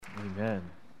Amen.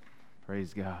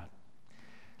 Praise God.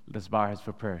 Let's bow our heads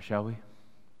for prayer, shall we?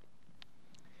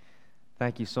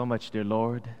 Thank you so much, dear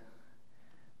Lord,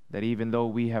 that even though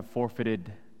we have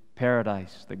forfeited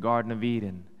paradise, the Garden of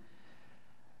Eden,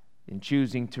 in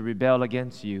choosing to rebel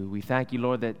against you, we thank you,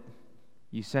 Lord, that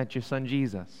you sent your Son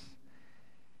Jesus.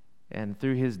 And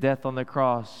through his death on the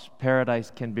cross,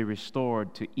 paradise can be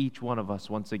restored to each one of us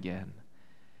once again.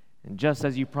 And just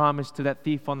as you promised to that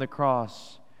thief on the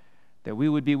cross that we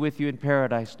would be with you in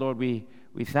paradise, Lord, we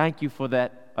thank you for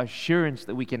that assurance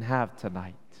that we can have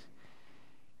tonight.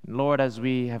 And Lord, as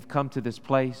we have come to this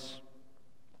place,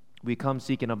 we come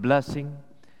seeking a blessing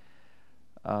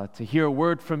to hear a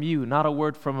word from you, not a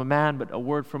word from a man, but a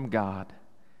word from God.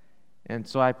 And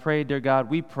so I pray, dear God,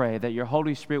 we pray that your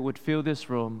Holy Spirit would fill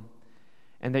this room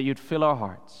and that you'd fill our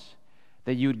hearts,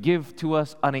 that you'd give to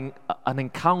us an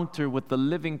encounter with the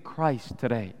living Christ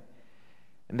today,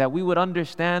 and that we would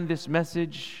understand this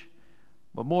message,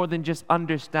 but more than just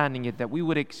understanding it, that we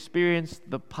would experience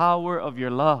the power of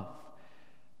your love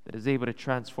that is able to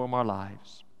transform our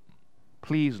lives.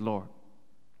 Please, Lord,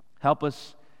 help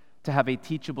us to have a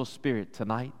teachable spirit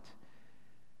tonight.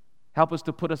 Help us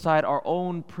to put aside our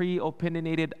own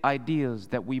pre-opinionated ideas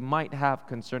that we might have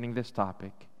concerning this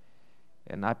topic.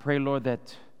 And I pray, Lord,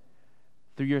 that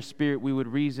through your Spirit we would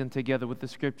reason together with the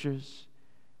Scriptures,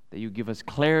 that you give us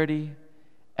clarity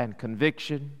and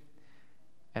conviction,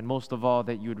 and most of all,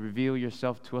 that you would reveal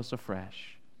yourself to us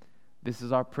afresh. This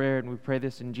is our prayer, and we pray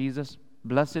this in Jesus'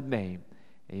 blessed name.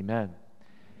 Amen.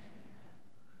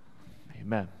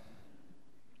 Amen.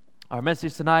 Our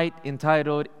message tonight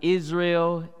entitled,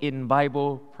 Israel in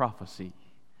Bible Prophecy.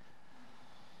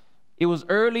 It was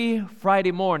early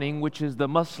Friday morning, which is the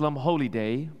Muslim holy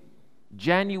day,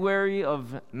 January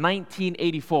of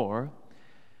 1984,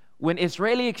 when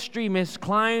Israeli extremists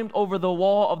climbed over the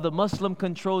wall of the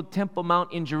Muslim-controlled Temple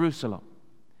Mount in Jerusalem.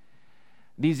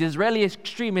 These Israeli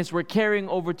extremists were carrying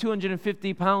over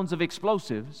 250 pounds of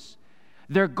explosives.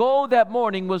 Their goal that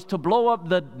morning was to blow up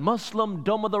the Muslim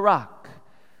Dome of the Rock,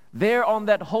 there on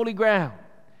that holy ground,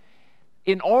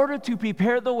 in order to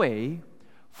prepare the way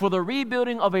for the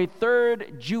rebuilding of a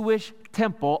third Jewish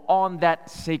temple on that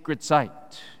sacred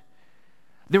site.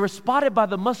 They were spotted by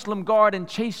the Muslim guard and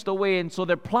chased away, and so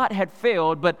their plot had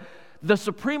failed. But the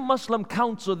Supreme Muslim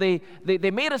Council, they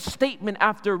made a statement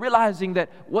after realizing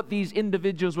that what these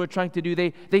individuals were trying to do.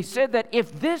 They said that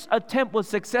if this attempt was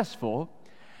successful,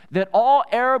 that all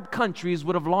Arab countries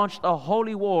would have launched a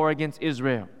holy war against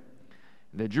Israel.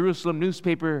 The Jerusalem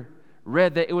newspaper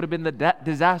read that it would have been the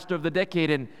disaster of the decade,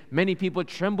 and many people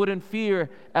trembled in fear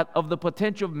of the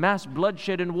potential of mass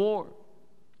bloodshed and war.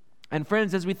 And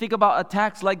friends, as we think about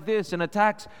attacks like this and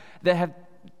attacks that have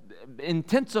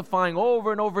intensifying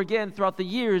over and over again throughout the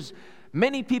years,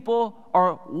 many people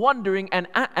are wondering and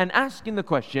asking the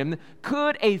question,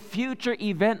 could a future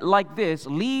event like this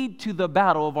lead to the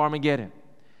Battle of Armageddon?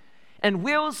 And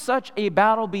will such a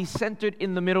battle be centered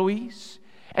in the Middle East?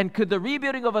 And could the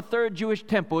rebuilding of a third Jewish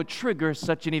temple trigger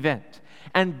such an event?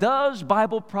 And does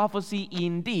Bible prophecy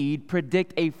indeed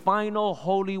predict a final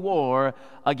holy war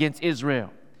against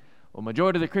Israel? Well,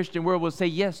 majority of the Christian world will say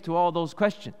yes to all those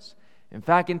questions. In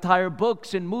fact, entire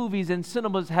books and movies and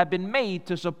cinemas have been made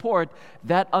to support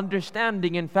that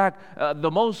understanding. In fact,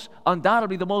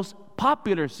 undoubtedly the most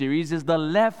popular series is the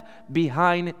Left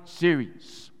Behind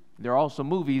series. There are also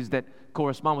movies that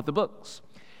correspond with the books.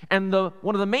 And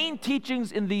one of the main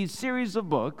teachings in these series of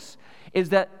books is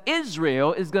that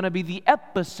Israel is going to be the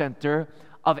epicenter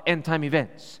of end-time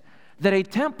events. That a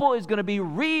temple is going to be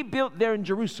rebuilt there in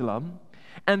Jerusalem,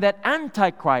 and that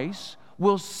Antichrist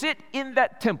will sit in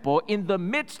that temple in the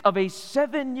midst of a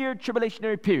 7-year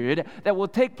tribulationary period that will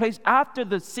take place after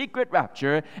the secret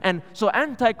rapture. And so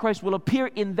Antichrist will appear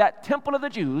in that temple of the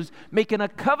Jews, making a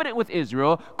covenant with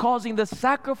Israel, causing the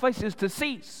sacrifices to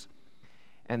cease.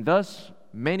 And thus,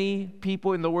 many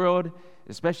people in the world,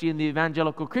 especially in the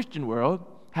evangelical Christian world,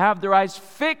 have their eyes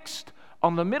fixed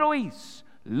on the Middle East,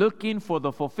 looking for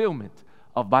the fulfillment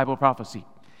of Bible prophecy.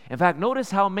 In fact,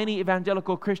 notice how many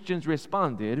evangelical Christians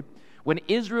responded when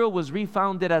Israel was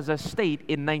refounded as a state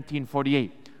in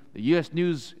 1948. The U.S.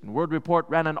 News and World Report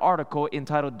ran an article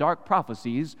entitled Dark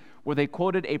Prophecies, where they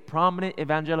quoted a prominent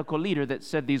evangelical leader that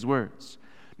said these words: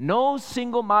 "No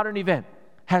single modern event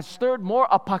has stirred more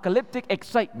apocalyptic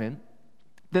excitement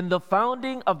than the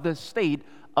founding of the State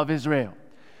of Israel.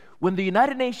 When the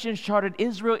United Nations chartered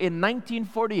Israel in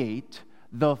 1948,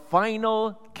 the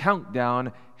final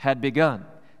countdown had begun,"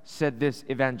 said this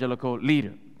evangelical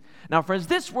leader. Now, friends,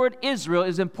 this word Israel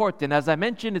is important. As I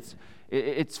mentioned,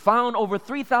 it's found over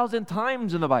 3,000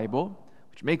 times in the Bible,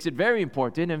 which makes it very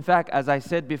important. In fact, as I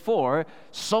said before,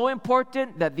 so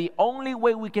important that the only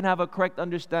way we can have a correct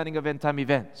understanding of end-time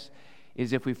events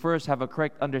is if we first have a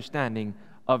correct understanding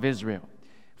of Israel.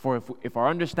 For if our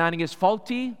understanding is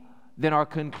faulty, then our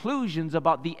conclusions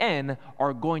about the end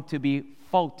are going to be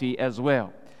faulty as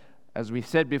well. As we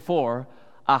said before,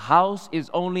 a house is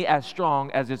only as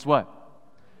strong as its what?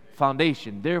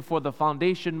 Foundation. Therefore, the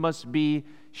foundation must be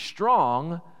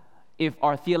strong if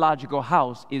our theological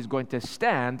house is going to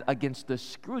stand against the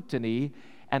scrutiny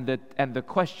and the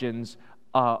questions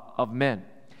of men.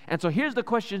 And so here's the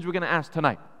questions we're going to ask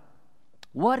tonight.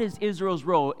 What is Israel's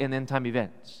role in end-time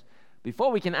events?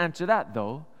 Before we can answer that,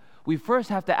 though, we first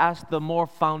have to ask the more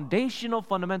foundational,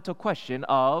 fundamental question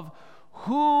of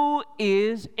who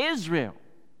is Israel?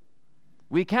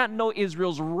 We can't know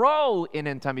Israel's role in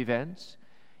end-time events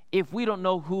if we don't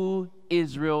know who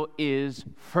Israel is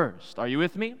first. Are you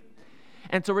with me?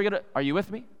 And so are you with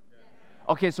me?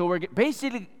 Okay, so we're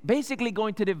basically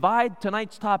going to divide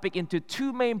tonight's topic into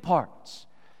two main parts.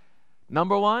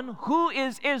 Number one, who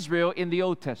is Israel in the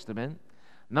Old Testament?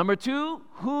 Number two,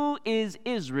 who is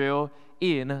Israel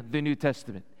in the New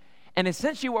Testament? And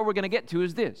essentially what we're going to get to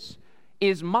is this.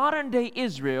 Is modern-day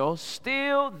Israel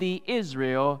still the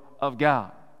Israel of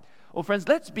God? Well, friends,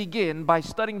 let's begin by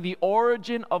studying the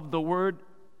origin of the word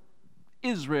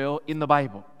Israel in the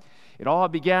Bible. It all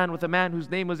began with a man whose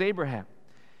name was Abraham.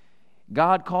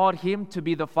 God called him to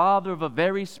be the father of a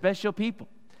very special people.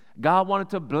 God wanted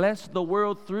to bless the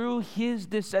world through his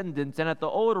descendants, and at the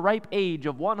old ripe age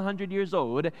of 100 years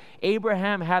old,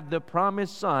 Abraham had the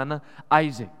promised son,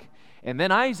 Isaac. And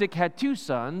then Isaac had two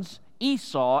sons,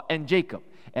 Esau and Jacob.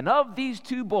 And of these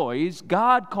two boys,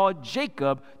 God called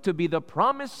Jacob to be the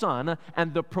promised son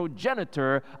and the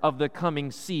progenitor of the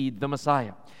coming seed, the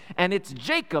Messiah. And it's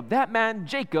Jacob, that man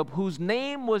Jacob, whose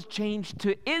name was changed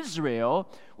to Israel,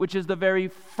 which is the very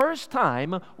first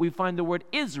time we find the word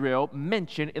Israel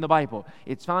mentioned in the Bible.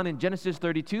 It's found in Genesis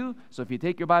 32. So if you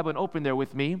take your Bible and open there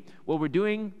with me, what we're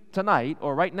doing tonight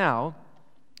or right now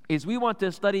is we want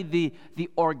to study the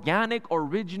organic,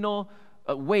 original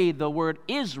way the word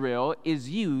Israel is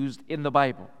used in the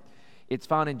Bible. It's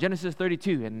found in Genesis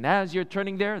 32. And as you're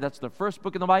turning there, that's the first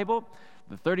book in the Bible,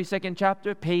 the 32nd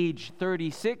chapter, page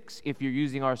 36, if you're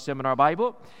using our seminar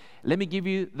Bible. Let me give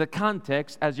you the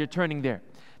context as you're turning there.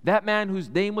 That man whose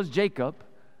name was Jacob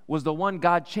was the one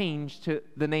God changed to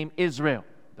the name Israel,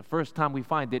 the first time we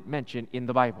find it mentioned in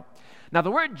the Bible. Now,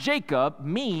 the word Jacob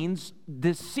means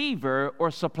deceiver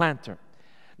or supplanter.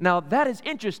 Now, that is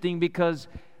interesting because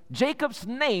Jacob's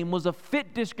name was a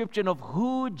fit description of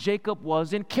who Jacob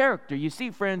was in character. You see,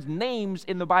 friends, names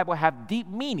in the Bible have deep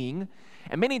meaning,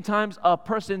 and many times a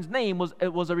person's name was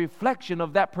a reflection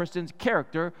of that person's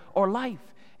character or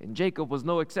life. And Jacob was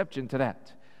no exception to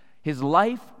that. His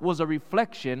life was a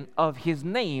reflection of his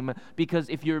name because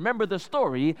if you remember the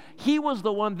story, he was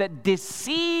the one that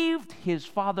deceived his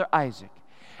father Isaac,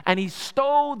 and he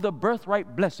stole the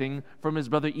birthright blessing from his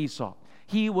brother Esau.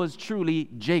 He was truly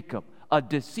Jacob, a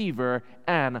deceiver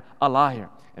and a liar.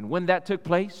 And when that took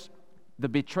place, the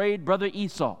betrayed brother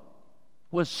Esau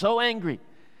was so angry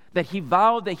that he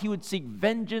vowed that he would seek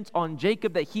vengeance on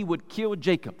Jacob, that he would kill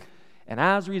Jacob. And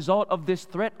as a result of this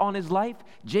threat on his life,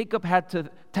 Jacob had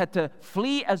to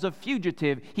flee as a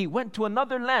fugitive. He went to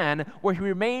another land where he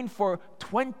remained for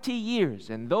 20 years.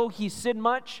 And though he sinned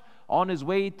much, on his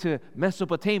way to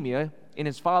Mesopotamia, in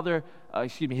his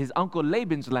uncle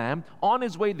Laban's land, on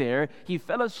his way there, he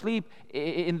fell asleep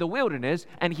in the wilderness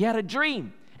and he had a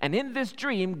dream. And in this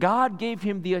dream, God gave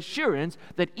him the assurance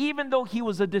that even though he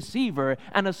was a deceiver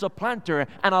and a supplanter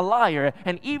and a liar,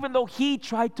 and even though he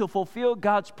tried to fulfill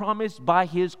God's promise by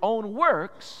his own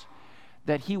works,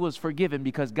 that he was forgiven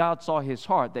because God saw his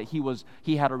heart, that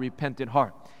he had a repentant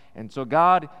heart. And so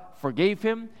God forgave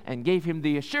him and gave him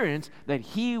the assurance that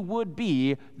he would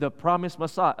be the promised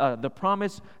Messiah, the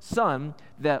promised son,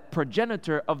 the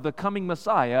progenitor of the coming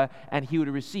Messiah, and he would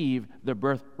receive the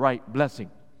birthright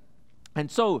blessing. And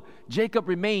so Jacob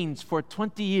remains for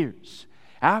 20 years.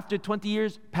 After 20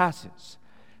 years passes,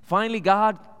 finally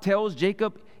God tells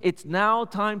Jacob, it's now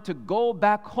time to go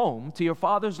back home to your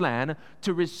father's land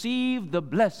to receive the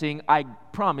blessing I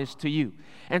promised to you.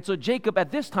 And so Jacob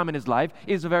at this time in his life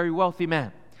is a very wealthy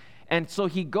man. And so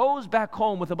he goes back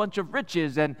home with a bunch of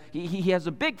riches, and he has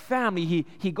a big family.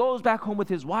 He goes back home with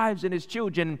his wives and his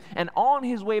children, and on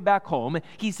his way back home,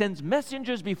 he sends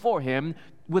messengers before him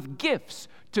with gifts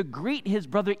to greet his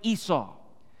brother Esau.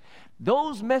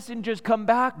 Those messengers come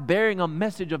back bearing a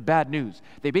message of bad news.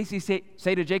 They basically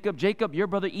say to Jacob, Jacob, your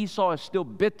brother Esau is still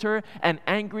bitter and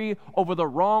angry over the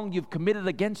wrong you've committed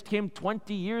against him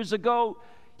 20 years ago.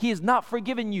 He has not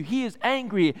forgiven you. He is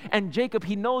angry. And Jacob,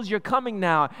 he knows you're coming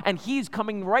now. And he's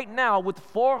coming right now with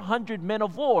 400 men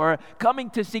of war coming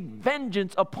to seek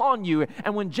vengeance upon you.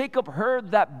 And when Jacob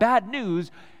heard that bad news,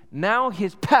 now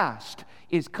his past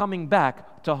is coming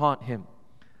back to haunt him.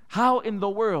 How in the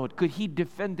world could he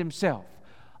defend himself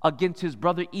against his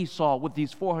brother Esau with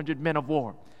these 400 men of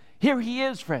war? Here he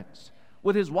is, friends,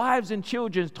 with his wives and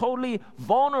children, totally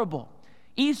vulnerable.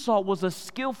 Esau was a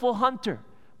skillful hunter,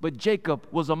 but Jacob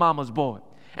was a mama's boy.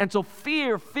 And so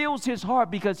fear fills his heart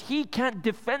because he can't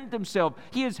defend himself.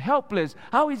 He is helpless.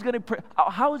 How is he going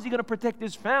to protect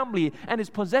his family and his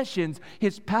possessions?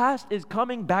 His past is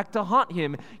coming back to haunt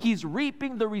him. He's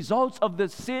reaping the results of the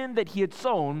sin that he had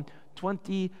sown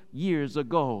 20 years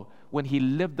ago when he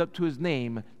lived up to his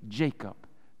name, Jacob,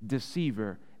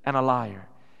 deceiver and a liar.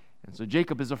 And so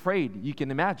Jacob is afraid. You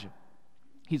can imagine.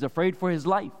 He's afraid for his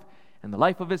life and the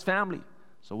life of his family.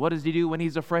 So what does he do when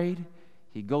he's afraid?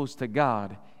 He goes to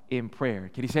God in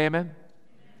prayer. Can you say amen?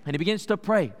 And he begins to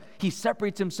pray. He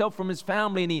separates himself from his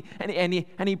family and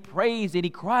he prays and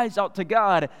he cries out to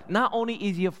God. Not only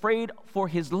is he afraid for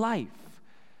his life,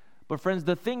 but friends,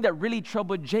 the thing that really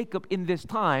troubled Jacob in this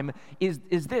time is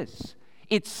this.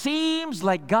 It seems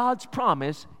like God's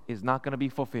promise is not going to be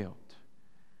fulfilled.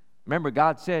 Remember,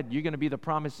 God said, you're going to be the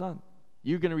promised son.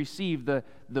 You're going to receive the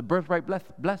birthright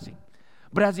blessing.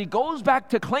 But as he goes back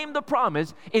to claim the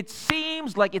promise, it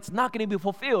seems like it's not going to be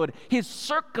fulfilled. His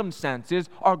circumstances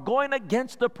are going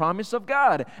against the promise of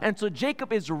God. And so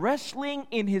Jacob is wrestling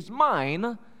in his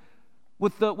mind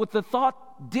with the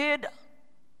thought, did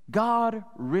God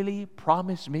really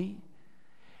promise me?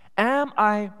 Am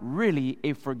I really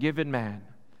a forgiven man?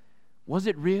 Was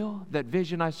it real, that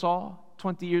vision I saw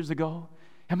 20 years ago?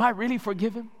 Am I really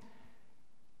forgiven?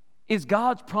 Is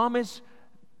God's promise,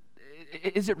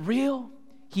 is it real?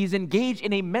 He's engaged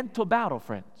in a mental battle,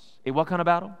 friends. A what kind of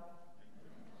battle?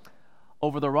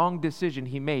 Over the wrong decision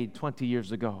he made 20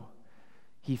 years ago.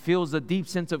 He feels a deep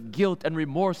sense of guilt and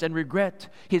remorse and regret.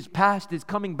 His past is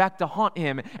coming back to haunt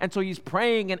him. And so he's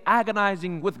praying and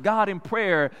agonizing with God in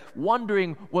prayer,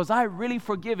 wondering, was I really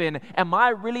forgiven? Am I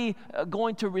really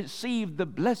going to receive the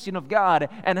blessing of God?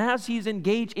 And as he's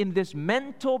engaged in this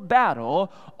mental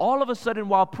battle, all of a sudden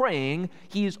while praying,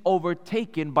 he is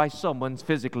overtaken by someone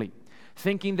physically.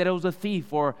 Thinking that it was a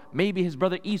thief or maybe his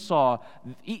brother Esau,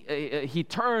 he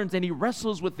turns and he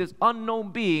wrestles with this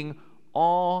unknown being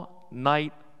all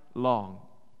night long.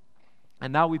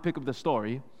 And now we pick up the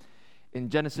story in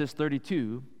Genesis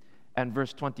 32 and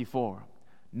verse 24.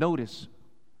 Notice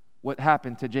what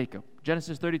happened to Jacob.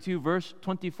 Genesis 32 verse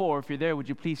 24. If you're there, would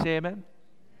you please say amen?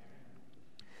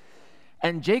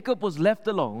 And Jacob was left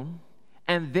alone,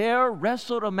 and there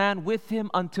wrestled a man with him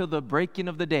until the breaking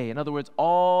of the day. In other words,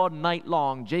 all night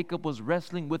long, Jacob was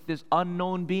wrestling with this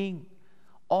unknown being.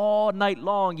 All night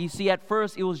long. You see, at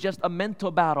first it was just a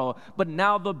mental battle, but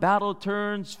now the battle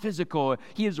turns physical.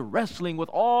 He is wrestling with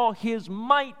all his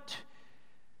might.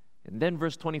 And then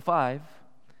verse 25,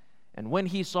 and when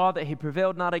he saw that he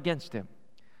prevailed not against him,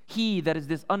 he, that is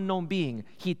this unknown being,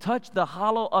 he touched the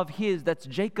hollow of his, that's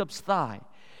Jacob's thigh,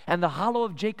 and the hollow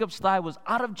of Jacob's thigh was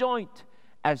out of joint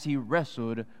as he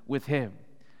wrestled with him.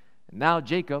 And now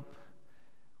Jacob,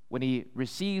 when he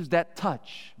receives that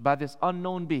touch by this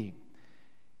unknown being,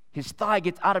 his thigh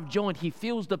gets out of joint, he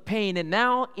feels the pain, and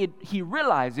now he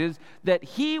realizes that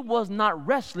he was not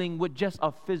wrestling with just a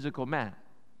physical man.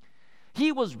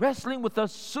 He was wrestling with a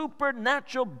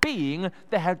supernatural being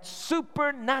that had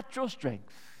supernatural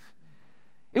strength.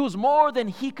 It was more than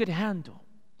he could handle.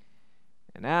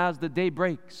 And as the day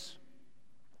breaks,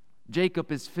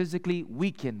 Jacob is physically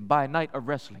weakened by a night of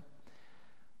wrestling.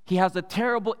 He has a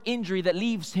terrible injury that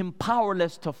leaves him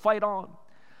powerless to fight on.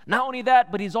 Not only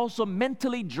that, but he's also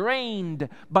mentally drained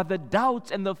by the doubts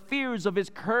and the fears of his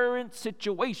current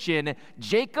situation.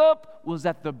 Jacob was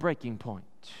at the breaking point.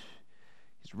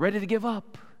 He's ready to give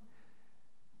up.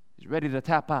 He's ready to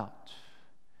tap out.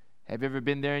 Have you ever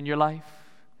been there in your life?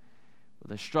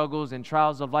 The struggles and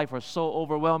trials of life are so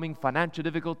overwhelming. Financial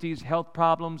difficulties, health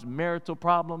problems, marital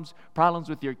problems, problems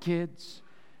with your kids.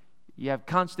 You have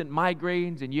constant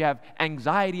migraines and you have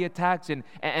anxiety attacks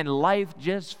and life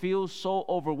just feels so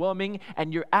overwhelming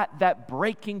and you're at that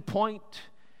breaking point.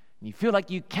 And you feel like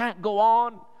you can't go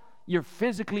on. You're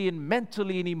physically and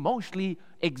mentally and emotionally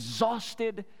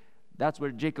exhausted. That's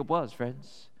where Jacob was,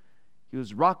 friends. He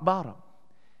was rock bottom.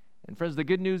 And friends, the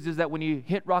good news is that when you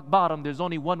hit rock bottom, there's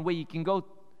only one way you can go,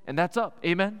 and that's up.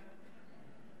 Amen?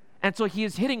 And so he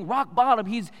is hitting rock bottom.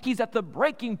 He's at the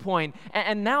breaking point.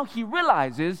 And now he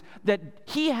realizes that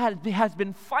he has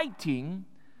been fighting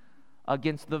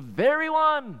against the very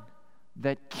one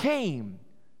that came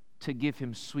to give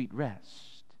him sweet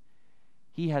rest.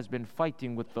 He has been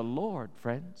fighting with the Lord,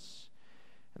 friends.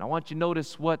 And I want you to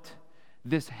notice what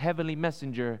this heavenly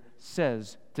messenger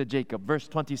says to Jacob. Verse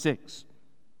 26.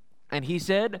 And he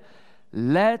said,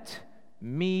 "Let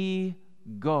me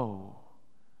go,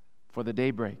 for the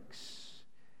day breaks."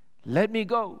 Let me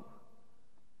go,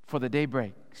 for the day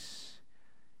breaks.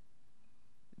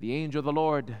 The angel of the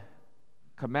Lord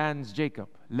commands Jacob,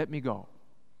 "Let me go."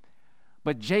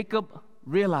 But Jacob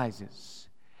realizes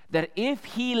that if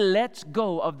he lets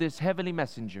go of this heavenly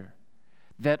messenger,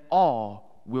 that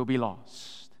all will be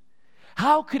lost.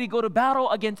 How could he go to battle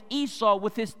against Esau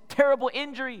with his terrible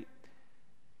injury?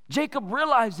 Jacob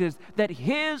realizes that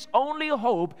his only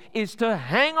hope is to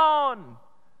hang on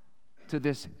to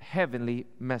this heavenly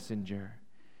messenger.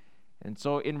 And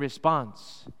so in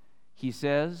response, he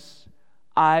says,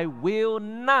 "I will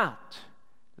not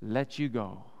let you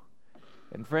go."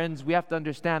 And friends, we have to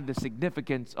understand the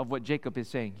significance of what Jacob is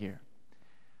saying here.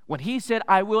 When he said,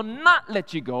 "I will not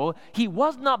let you go," he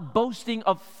was not boasting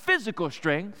of physical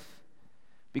strength,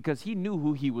 because he knew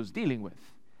who he was dealing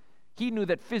with. He knew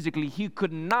that physically he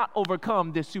could not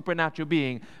overcome this supernatural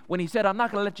being. When he said, "I'm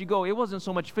not going to let you go," it wasn't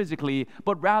so much physically,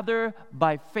 but rather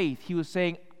by faith. He was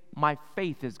saying, my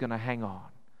faith is going to hang on.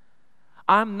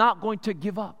 I'm not going to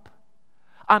give up.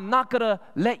 I'm not going to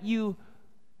let you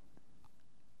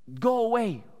go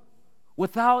away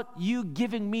without you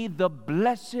giving me the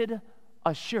blessed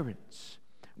assurance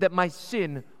that my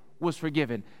sin was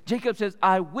forgiven. Jacob says,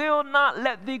 "I will not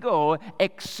let thee go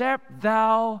except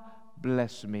thou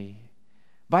bless me."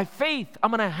 By faith,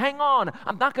 I'm going to hang on.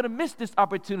 I'm not going to miss this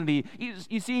opportunity.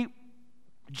 You see,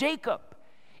 Jacob,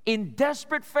 in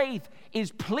desperate faith,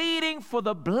 is pleading for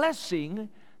the blessing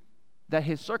that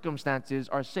his circumstances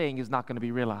are saying is not going to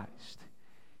be realized.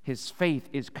 His faith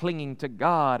is clinging to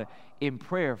God in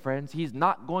prayer, friends. He's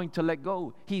not going to let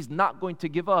go. He's not going to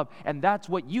give up. And that's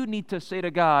what you need to say to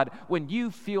God when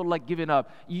you feel like giving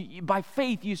up. By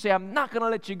faith, you say, "I'm not going to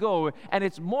let you go." And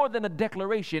it's more than a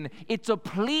declaration. It's a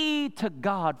plea to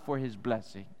God for His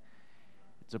blessing.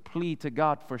 It's a plea to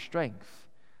God for strength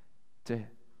to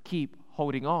keep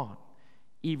holding on,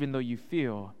 even though you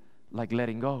feel like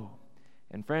letting go.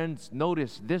 And friends,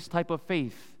 notice this type of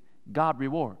faith God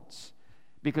rewards.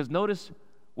 Because notice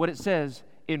what it says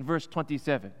in verse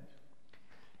 27.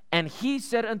 And he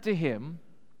said unto him,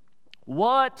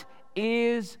 "What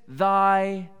is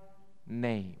thy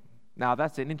name?" Now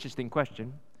that's an interesting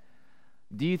question.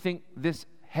 Do you think this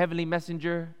heavenly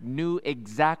messenger knew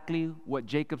exactly what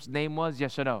Jacob's name was?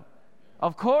 Yes or no?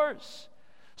 Of course.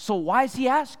 So why is he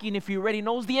asking if he already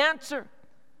knows the answer?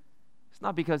 It's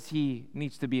not because he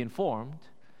needs to be informed.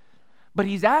 But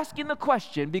he's asking the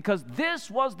question because this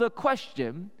was the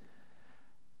question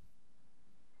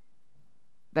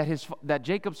that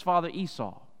Jacob's father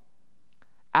Esau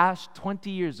asked 20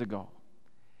 years ago.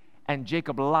 And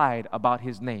Jacob lied about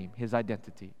his name, his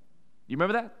identity. You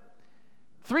remember that?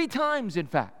 3 times, in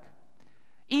fact.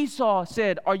 Esau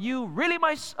said, "Are you really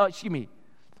my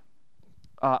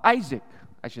Isaac,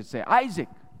 I should say. Isaac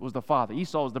was the father.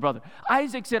 Esau was the brother.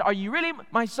 Isaac said, "Are you really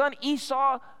my son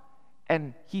Esau?"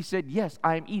 And he said, "Yes,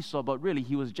 I am Esau," but really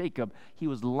he was Jacob. He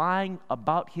was lying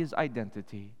about his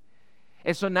identity.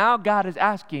 And so now God is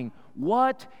asking,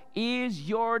 "What is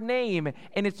your name?"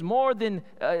 And it's more than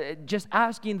just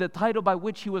asking the title by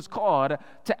which he was called.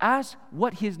 To ask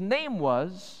what his name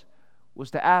was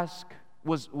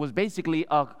basically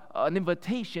an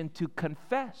invitation to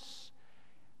confess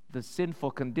the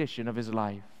sinful condition of his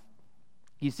life.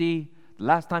 You see, the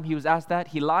last time he was asked that,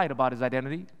 he lied about his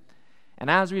identity. And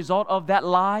as a result of that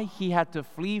lie, he had to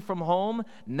flee from home,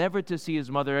 never to see his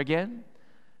mother again.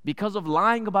 Because of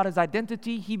lying about his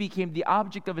identity, he became the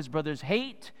object of his brother's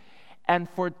hate. And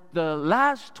for the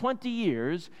last 20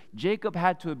 years, Jacob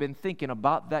had to have been thinking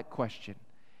about that question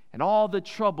and all the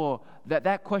trouble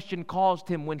that question caused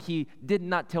him when he did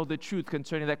not tell the truth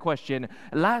concerning that question.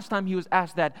 Last time he was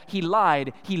asked that, he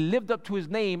lied. He lived up to his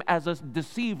name as a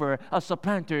deceiver, a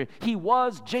supplanter. He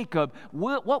was Jacob.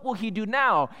 What will he do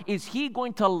now? Is he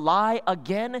going to lie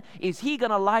again? Is he going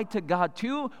to lie to God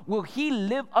too? Will he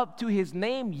live up to his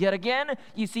name yet again?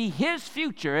 You see, his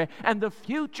future and the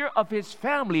future of his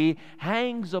family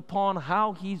hangs upon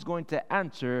how he's going to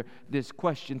answer this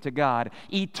question to God.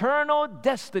 Eternal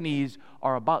destinies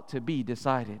are about to be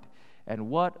decided. And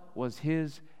what was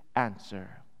his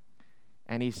answer?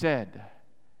 And he said,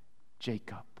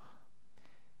 "Jacob."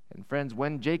 And friends,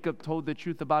 when Jacob told the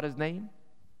truth about his name,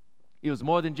 it was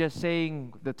more than just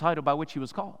saying the title by which he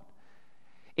was called.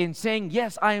 In saying,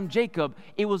 yes, I am Jacob,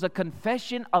 it was a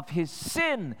confession of his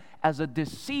sin as a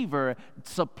deceiver,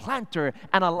 supplanter,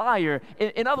 and a liar.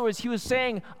 In other words, he was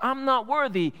saying, I'm not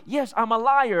worthy. Yes, I'm a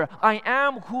liar. I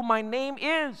am who my name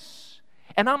is.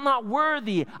 And I'm not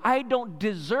worthy. I don't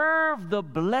deserve the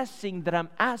blessing that I'm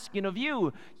asking of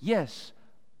you. Yes,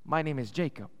 my name is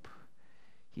Jacob.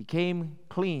 He came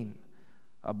clean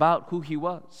about who he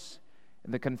was.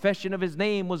 And the confession of his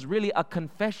name was really a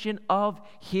confession of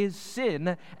his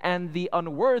sin and the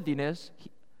unworthiness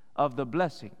of the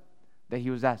blessing that he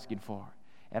was asking for.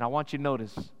 And I want you to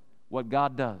notice what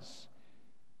God does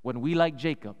when we, like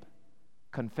Jacob,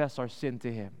 confess our sin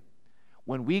to him.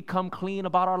 When we come clean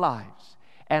about our lives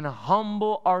and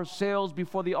humble ourselves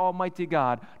before the Almighty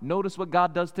God, notice what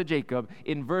God does to Jacob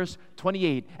in verse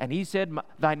 28. And he said,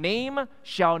 thy name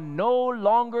shall no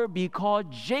longer be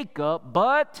called Jacob,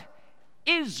 but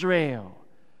Israel.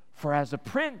 For as a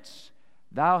prince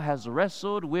thou hast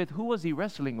wrestled with, who was he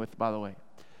wrestling with, by the way?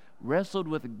 Wrestled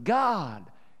with God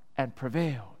and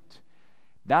prevailed.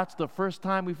 That's the first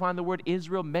time we find the word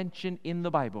Israel mentioned in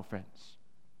the Bible, friends.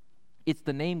 It's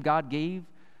the name God gave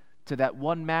to that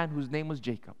one man whose name was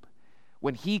Jacob.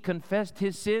 When he confessed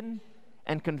his sin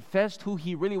and confessed who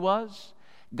he really was,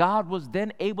 God was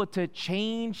then able to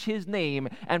change his name.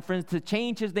 And friends, to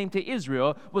change his name to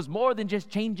Israel was more than just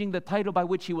changing the title by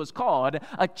which he was called.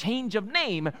 A change of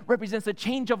name represents a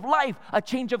change of life, a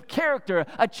change of character,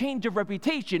 a change of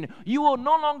reputation. You will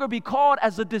no longer be called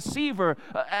as a deceiver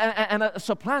and a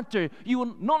supplanter. You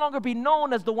will no longer be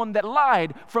known as the one that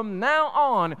lied. From now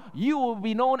on, you will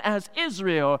be known as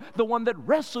Israel, the one that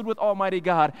wrestled with Almighty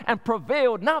God and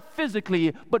prevailed, not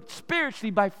physically, but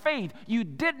spiritually by faith. You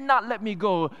did not let me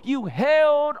go. You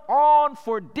held on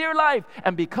for dear life.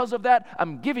 And because of that,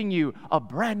 I'm giving you a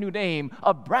brand new name,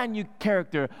 a brand new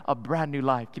character, a brand new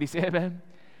life. Can you say amen?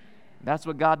 That's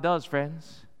what God does,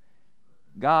 friends.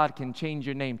 God can change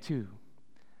your name too.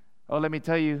 Oh, let me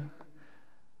tell you,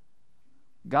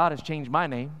 God has changed my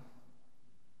name.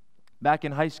 Back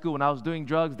in high school when I was doing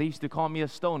drugs, they used to call me a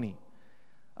stony,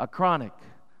 a chronic,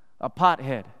 a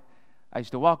pothead. I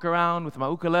used to walk around with my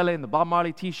ukulele and the Bob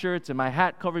Marley t-shirts and my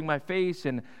hat covering my face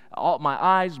and all my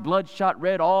eyes bloodshot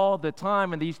red all the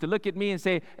time. And they used to look at me and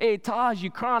say, hey, Taj, you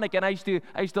chronic. And I used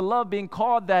to love being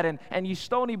called that, and you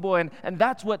stony boy. And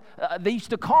that's what they used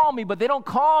to call me, but they don't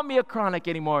call me a chronic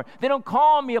anymore. They don't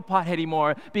call me a pothead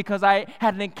anymore because I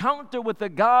had an encounter with the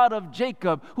God of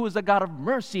Jacob, who is a God of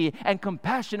mercy and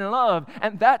compassion and love.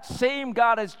 And that same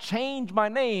God has changed my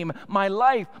name, my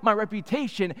life, my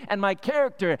reputation, and my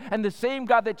character. And the same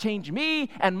God that changed me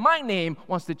and my name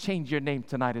wants to change your name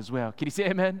tonight as well. Can you say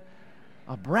amen?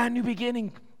 A brand new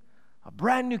beginning, a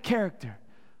brand new character,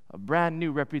 a brand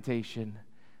new reputation.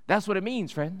 That's what it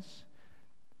means, friends.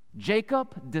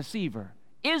 Jacob, deceiver.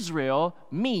 Israel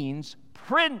means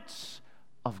prince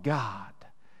of God.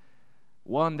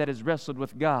 One that has wrestled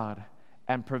with God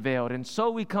and prevailed. And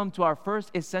so we come to our first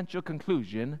essential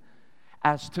conclusion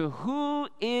as to who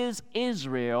is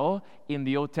Israel in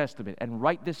the Old Testament. And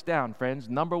write this down, friends.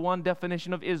 Number one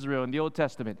definition of Israel in the Old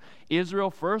Testament. Israel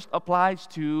first applies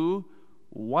to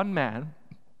one man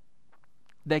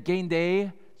that gained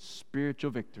a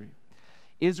spiritual victory.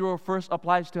 Israel first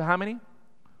applies to how many?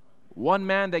 One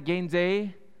man that gains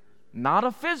not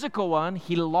a physical one.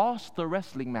 He lost the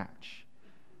wrestling match,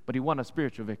 but he won a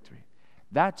spiritual victory.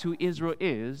 That's who Israel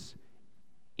is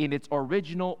in its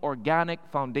original, organic,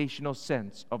 foundational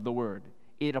sense of the word.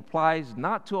 It applies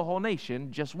not to a whole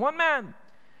nation, just one man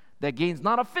that gains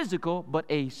not a physical, but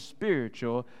a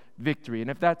spiritual victory.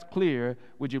 And if that's clear,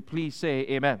 would you please say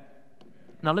amen?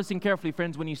 Now listen carefully,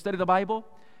 friends. When you study the Bible,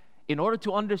 in order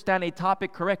to understand a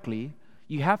topic correctly,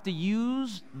 you have to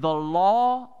use the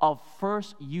law of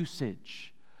first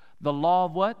usage. The law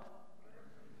of what?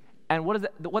 And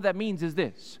what that means is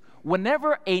this.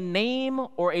 Whenever a name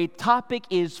or a topic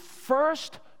is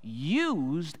first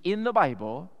used in the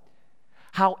Bible,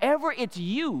 however it's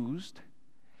used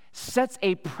sets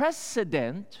a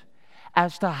precedent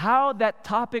as to how that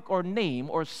topic or name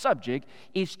or subject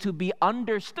is to be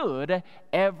understood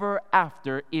ever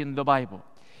after in the Bible.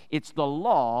 It's the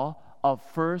law of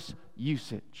first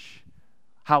usage.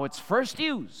 How it's first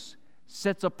used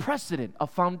sets a precedent, a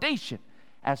foundation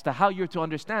as to how you're to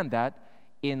understand that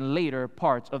in later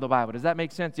parts of the Bible. Does that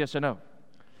make sense? Yes or no?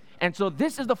 And so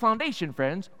this is the foundation,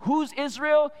 friends. Who's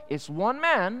Israel? It's one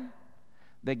man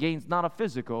that gains not a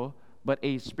physical, but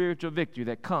a spiritual victory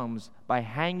that comes by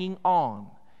hanging on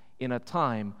in a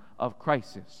time of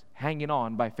crisis, hanging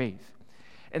on by faith.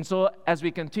 And so as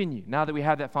we continue, now that we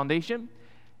have that foundation,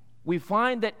 we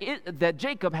find that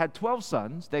Jacob had 12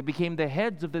 sons. They became the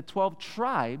heads of the 12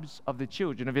 tribes of the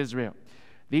children of Israel.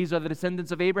 These are the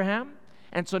descendants of Abraham.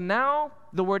 And so now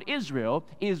the word Israel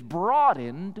is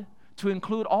broadened to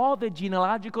include all the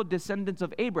genealogical descendants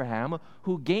of Abraham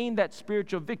who gained that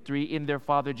spiritual victory in their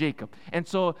father Jacob. And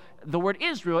so the word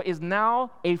Israel is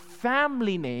now a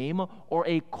family name or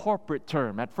a corporate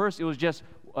term. At first, it was just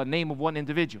a name of one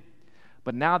individual.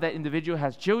 But now that individual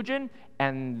has children,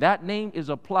 and that name is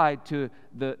applied to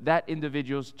that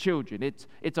individual's children.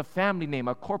 It's a family name,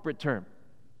 a corporate term.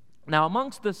 Now,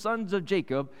 amongst the sons of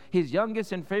Jacob, his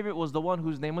youngest and favorite was the one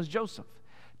whose name was Joseph.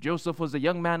 Joseph was a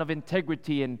young man of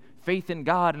integrity and faith in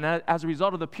God, and as a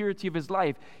result of the purity of his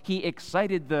life, he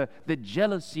excited the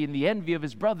jealousy and the envy of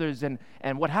his brothers. And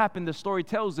what happened, the story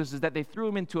tells us, is that they threw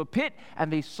him into a pit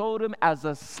and they sold him as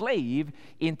a slave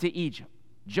into Egypt.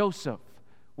 Joseph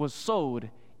was sold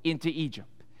into Egypt.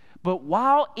 But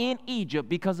while in Egypt,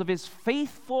 because of his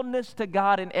faithfulness to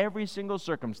God in every single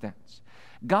circumstance,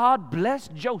 God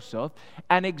blessed Joseph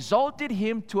and exalted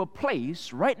him to a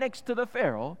place right next to the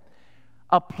Pharaoh,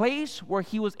 a place where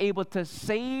he was able to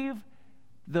save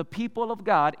the people of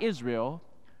God, Israel,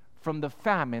 from the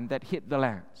famine that hit the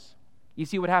lands. You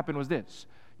see, what happened was this.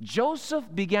 Joseph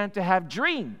began to have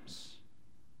dreams.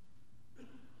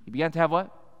 He began to have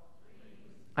what?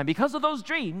 And because of those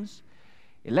dreams,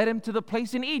 it led him to the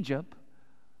place in Egypt.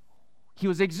 He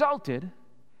was exalted,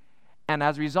 and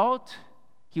as a result,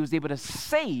 he was able to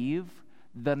save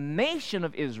the nation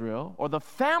of Israel, or the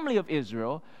family of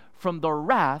Israel, from the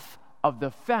wrath of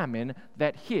the famine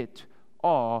that hit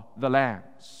all the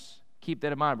lands. Keep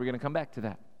that in mind. We're going to come back to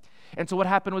that. And so what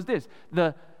happened was this.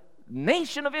 The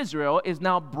nation of Israel is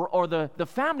now, or the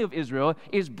family of Israel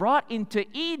is brought into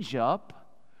Egypt,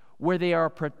 where they are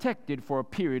protected for a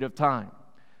period of time.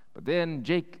 But then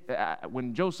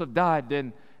when Joseph died,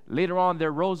 then later on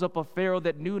there rose up a Pharaoh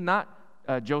that knew not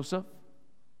Joseph.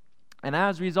 And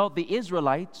as a result, the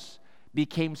Israelites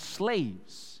became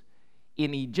slaves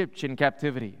in Egyptian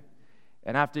captivity.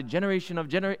 And after generation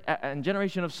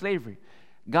of slavery,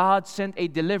 God sent a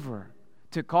deliverer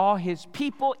to call his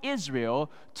people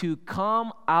Israel to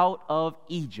come out of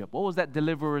Egypt. What was that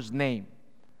deliverer's name?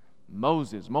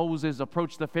 Moses. Moses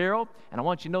approached the Pharaoh, and I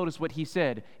want you to notice what he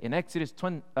said in Exodus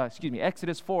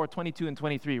 4, 22 and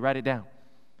 23. Write it down.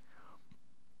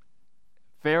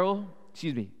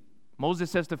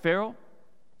 Moses says to Pharaoh,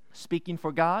 speaking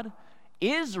for God,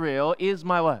 Israel is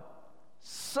my what?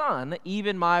 Son,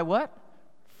 even my what?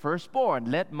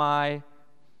 Firstborn. Let my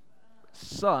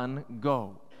son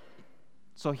go.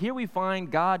 So here we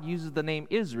find God uses the name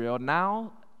Israel.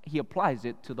 Now he applies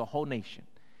it to the whole nation.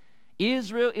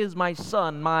 Israel is my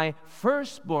son, my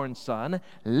firstborn son.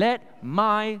 Let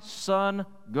my son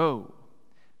go.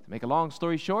 To make a long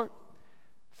story short,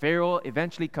 Pharaoh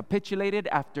eventually capitulated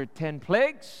after 10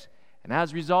 plagues. And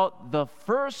as a result, the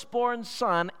firstborn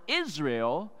son,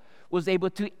 Israel, was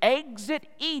able to exit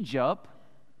Egypt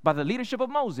by the leadership of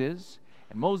Moses.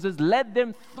 And Moses led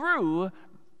them through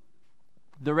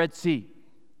the Red Sea.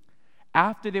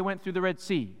 After they went through the Red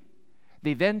Sea,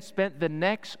 they then spent the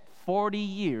next 40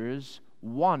 years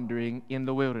wandering in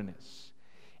the wilderness.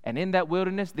 And in that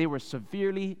wilderness, they were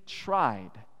severely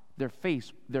tried. Their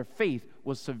faith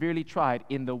was severely tried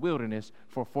in the wilderness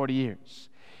for 40 years.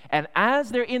 And as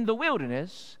they're in the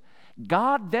wilderness,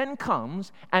 God then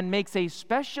comes and makes a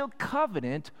special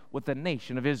covenant with the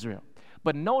nation of Israel.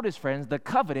 But notice, friends, the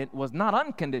covenant was not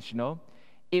unconditional.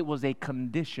 It was a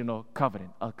conditional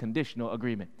covenant, a conditional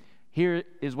agreement. Here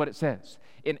is what it says.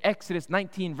 In Exodus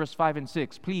 19, verse 5 and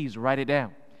 6, please write it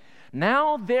down.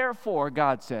 Now, therefore,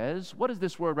 God says, what is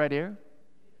this word right here?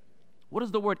 What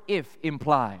does the word if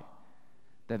imply?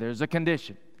 That there's a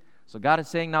condition. So God is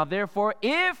saying, now, therefore,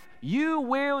 if you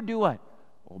will do what?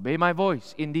 Obey my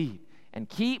voice, indeed, and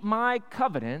keep my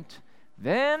covenant,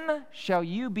 then shall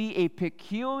you be a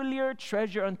peculiar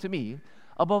treasure unto me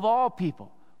above all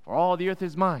people, for all the earth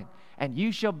is mine. And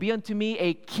you shall be unto me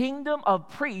a kingdom of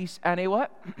priests and a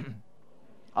what?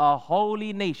 A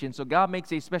holy nation. So God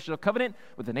makes a special covenant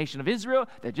with the nation of Israel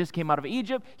that just came out of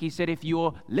Egypt. He said, if you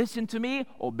will listen to me,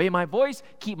 obey my voice,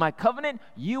 keep my covenant,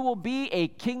 you will be a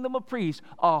kingdom of priests,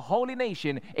 a holy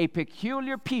nation, a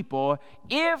peculiar people,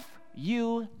 if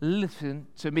you listen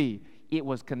to me. It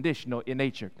was conditional in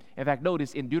nature. In fact,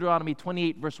 notice in Deuteronomy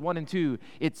 28, verse 1 and 2,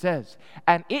 it says,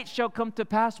 and it shall come to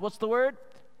pass, what's the word?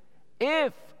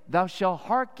 If thou shalt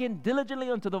hearken diligently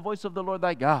unto the voice of the Lord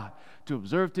thy God, to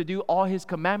observe to do all his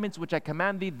commandments which I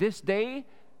command thee this day,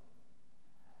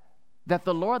 that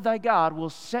the Lord thy God will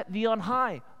set thee on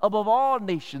high above all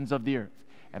nations of the earth.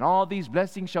 And all these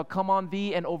blessings shall come on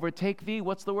thee and overtake thee.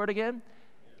 What's the word again?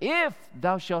 if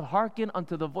thou shalt hearken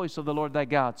unto the voice of the Lord thy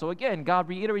God. So again, God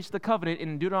reiterates the covenant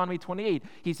in Deuteronomy 28.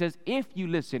 He says, if you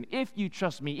listen, if you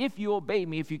trust me, if you obey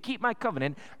me, if you keep my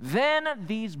covenant, then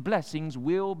these blessings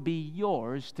will be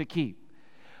yours to keep.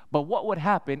 But what would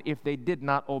happen if they did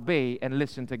not obey and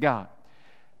listen to God?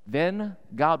 Then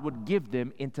God would give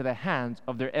them into the hands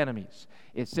of their enemies.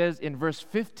 It says in verse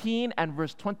 15 and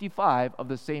verse 25 of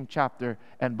the same chapter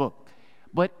and book,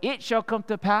 but it shall come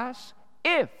to pass,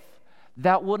 if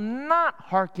thou wilt not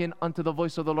hearken unto the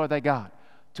voice of the Lord thy God,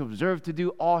 to observe to do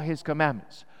all his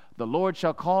commandments, the Lord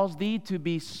shall cause thee to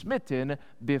be smitten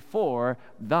before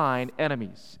thine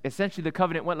enemies. Essentially, the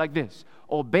covenant went like this: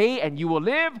 obey and you will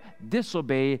live,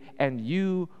 disobey and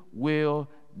you will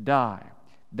die.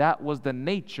 That was the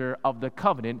nature of the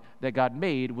covenant that God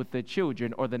made with the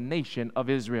children or the nation of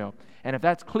Israel. And if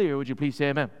that's clear, would you please say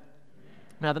amen?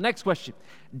 Now, the next question: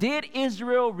 did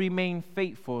Israel remain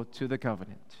faithful to the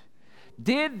covenant?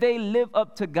 Did they live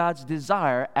up to God's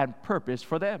desire and purpose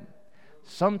for them?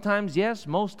 Sometimes yes,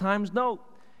 most times no.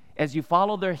 As you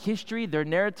follow their history, their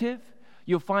narrative,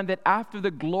 you'll find that after the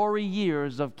glory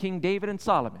years of King David and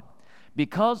Solomon,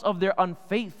 because of their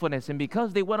unfaithfulness and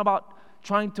because they went about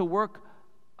trying to work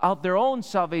out their own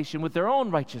salvation with their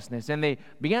own righteousness, and they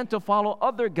began to follow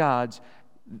other gods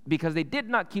because they did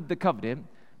not keep the covenant,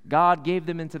 God gave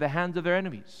them into the hands of their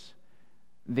enemies.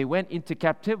 They went into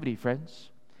captivity, friends.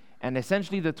 And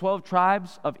essentially the 12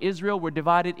 tribes of Israel were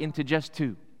divided into just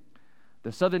two: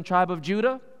 the southern tribe of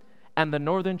Judah and the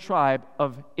northern tribe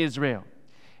of Israel.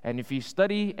 And if you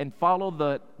study and follow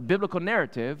the biblical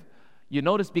narrative, you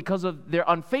notice because of their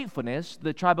unfaithfulness,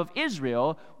 the tribe of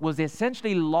Israel was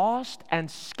essentially lost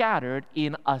and scattered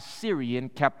in Assyrian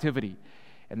captivity.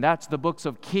 And that's the books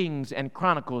of Kings and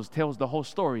Chronicles tells the whole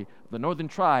story of the northern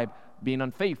tribe being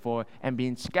unfaithful and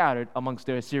being scattered amongst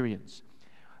their Assyrians.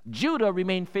 Judah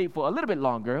remained faithful a little bit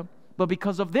longer, but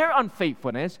because of their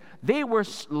unfaithfulness, they were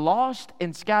lost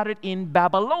and scattered in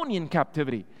Babylonian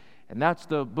captivity. And that's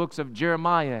the books of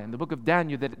Jeremiah and the book of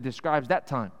Daniel that describes that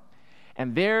time.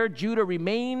 And there Judah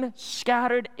remained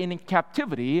scattered in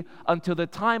captivity until the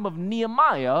time of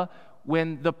Nehemiah,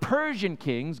 when the Persian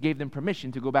kings gave them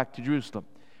permission to go back to Jerusalem.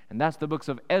 And that's the books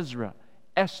of Ezra,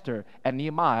 Esther, and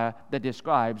Nehemiah that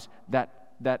describes that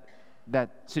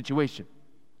situation.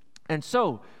 And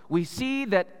so we see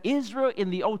that Israel in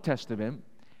the Old Testament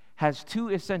has two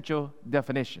essential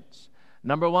definitions.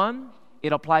 Number one,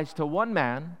 it applies to one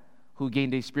man who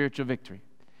gained a spiritual victory.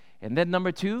 And then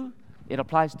number two, it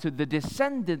applies to the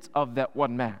descendants of that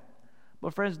one man.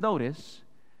 But friends, notice,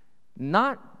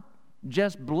 not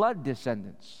just blood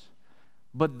descendants,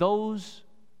 but those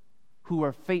who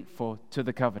are faithful to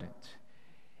the covenant.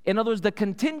 In other words, the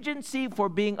contingency for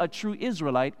being a true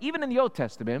Israelite, even in the Old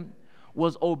Testament,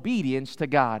 was obedience to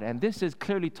God. And this is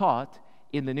clearly taught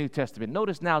in the New Testament.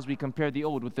 Notice now as we compare the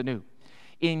Old with the New.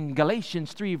 In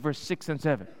Galatians 3, verse 6 and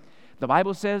 7, the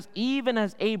Bible says, even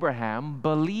as Abraham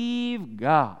believed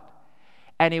God,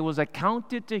 and it was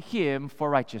accounted to him for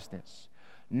righteousness.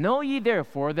 Know ye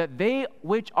therefore that they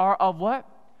which are of what?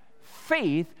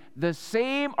 Faith, the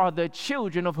same are the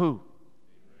children of who?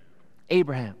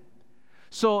 Abraham.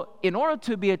 So in order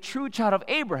to be a true child of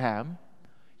Abraham,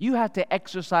 you had to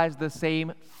exercise the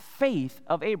same faith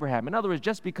of Abraham. In other words,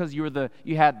 just because you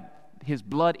had his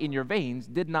blood in your veins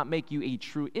did not make you a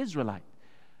true Israelite.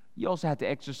 You also had to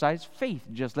exercise faith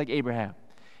just like Abraham.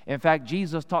 In fact,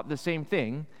 Jesus taught the same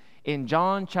thing in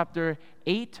John chapter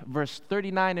 8, verse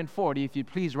 39 and 40. If you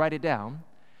please write it down.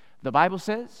 The Bible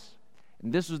says,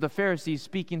 and this was the Pharisees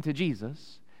speaking to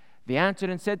Jesus, they answered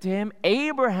and said to him,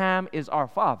 Abraham is our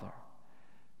father.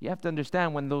 You have to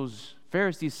understand, when those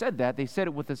Pharisees said that, they said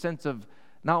it with a sense of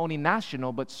not only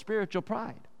national but spiritual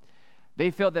pride.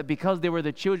 They felt that because they were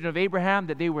the children of Abraham,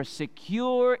 that they were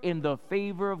secure in the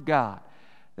favor of God,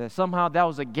 that somehow that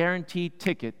was a guaranteed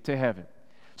ticket to heaven.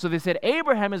 So they said,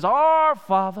 Abraham is our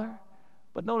father.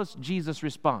 But notice Jesus'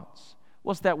 response.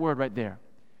 What's that word right there?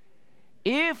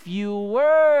 If you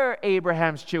were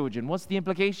Abraham's children, what's the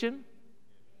implication?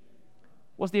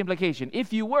 What's the implication?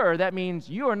 If you were, that means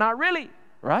you are not really,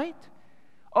 right?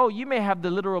 Oh, you may have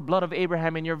the literal blood of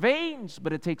Abraham in your veins,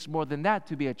 but it takes more than that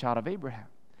to be a child of Abraham.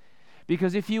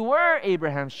 Because if you were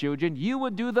Abraham's children, you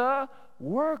would do the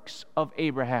works of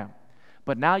Abraham.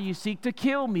 But now you seek to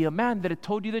kill me, a man that had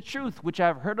told you the truth, which I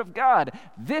have heard of God.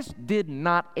 This did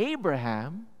not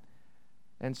Abraham.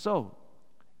 And so,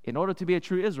 in order to be a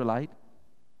true Israelite,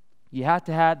 you had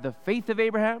to have the faith of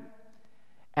Abraham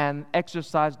and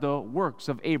exercise the works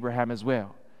of Abraham as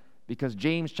well. Because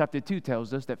James chapter 2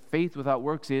 tells us that faith without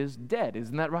works is dead.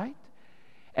 Isn't that right?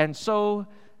 And so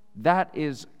that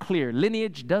is clear.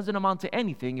 Lineage doesn't amount to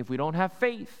anything if we don't have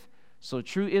faith. So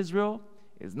true Israel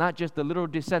is not just the literal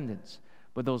descendants,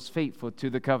 but those faithful to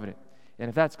the covenant. And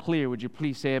if that's clear, would you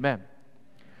please say amen?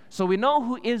 So we know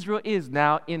who Israel is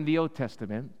now in the Old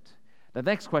Testament. The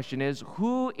next question is,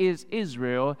 who is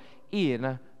Israel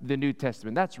in the New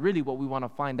Testament? That's really what we want to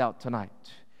find out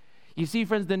tonight. You see,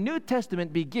 friends, the New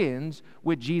Testament begins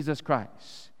with Jesus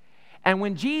Christ. And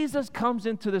when Jesus comes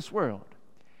into this world,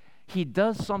 he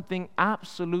does something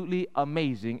absolutely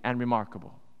amazing and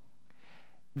remarkable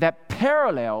that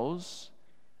parallels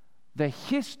the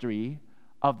history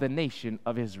of the nation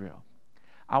of Israel.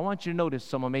 I want you to notice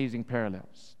some amazing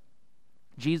parallels.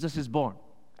 Jesus is born,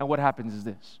 and what happens is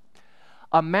this.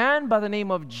 A man by the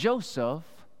name of Joseph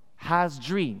has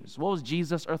dreams. What was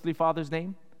Jesus' earthly father's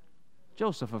name?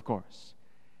 Joseph, of course.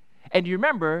 And you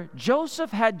remember,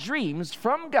 Joseph had dreams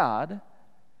from God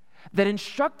that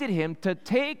instructed him to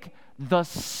take the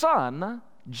son,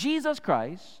 Jesus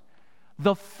Christ,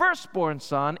 the firstborn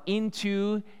son,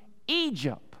 into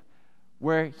Egypt,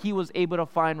 where he was able to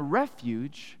find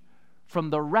refuge from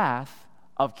the wrath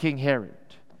of King Herod.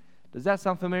 Does that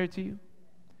sound familiar to you?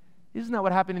 Isn't that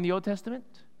what happened in the Old Testament?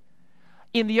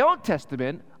 In the Old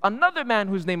Testament, another man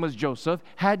whose name was Joseph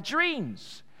had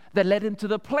dreams that led him to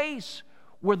the place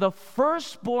where the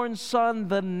firstborn son,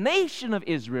 the nation of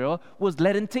Israel, was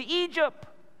led into Egypt,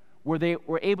 where they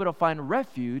were able to find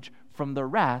refuge from the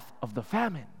wrath of the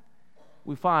famine.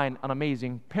 We find an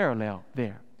amazing parallel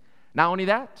there. Not only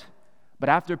that, but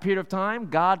after a period of time,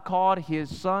 God called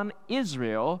his son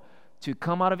Israel to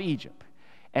come out of Egypt.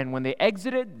 And when they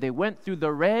exited, they went through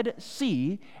the Red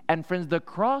Sea. And friends, the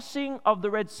crossing of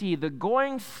the Red Sea, the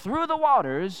going through the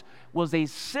waters, was a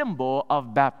symbol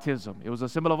of baptism. It was a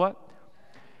symbol of what?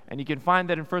 And you can find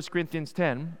that in 1 Corinthians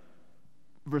 10,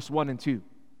 verse 1 and 2.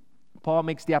 Paul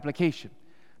makes the application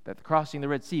that crossing the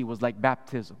Red Sea was like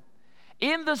baptism.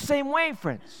 In the same way,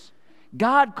 friends,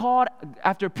 God called,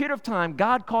 after a period of time,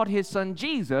 God called his son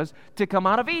Jesus to come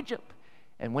out of Egypt.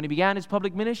 And when he began his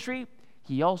public ministry,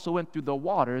 he also went through the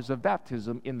waters of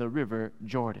baptism in the river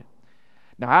Jordan.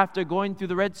 Now, after going through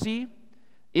the Red Sea,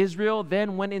 Israel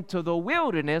then went into the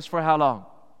wilderness for how long?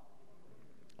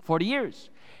 40 years.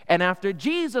 And after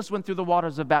Jesus went through the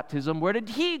waters of baptism, where did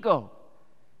he go?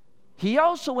 He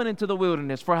also went into the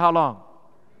wilderness for how long?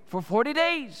 For 40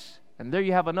 days. And there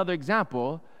you have another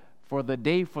example for the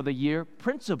day for the year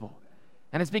principle.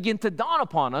 And it's beginning to dawn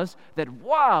upon us that,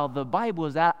 wow, the Bible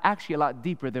is actually a lot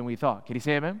deeper than we thought. Can you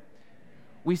say amen?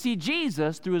 We see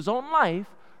Jesus, through his own life,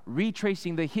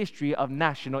 retracing the history of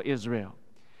national Israel.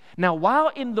 Now, while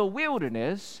in the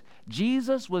wilderness,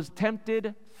 Jesus was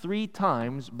tempted 3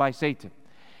 times by Satan.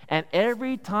 And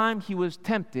every time he was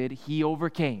tempted, he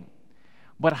overcame.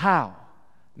 But how?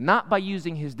 Not by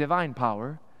using his divine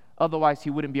power, otherwise he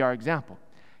wouldn't be our example.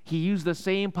 He used the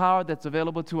same power that's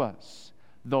available to us,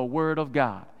 the Word of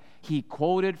God. He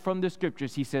quoted from the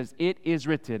scriptures. He says, "It is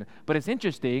written." But it's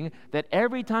interesting that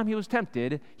every time he was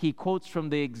tempted, he quotes from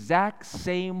the exact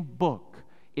same book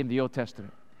in the Old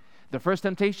Testament. The first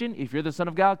temptation, if you're the Son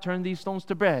of God, turn these stones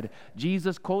to bread.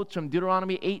 Jesus quotes from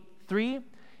Deuteronomy 8:3.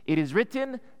 "It is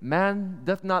written, man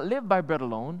doth not live by bread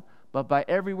alone, but by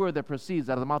every word that proceeds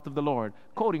out of the mouth of the Lord,"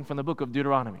 quoting from the book of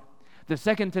Deuteronomy. The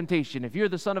second temptation, if you're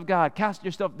the Son of God, cast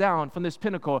yourself down from this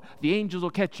pinnacle, the angels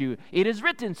will catch you. "It is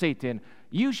written, Satan,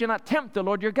 you shall not tempt the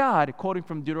Lord your God," quoting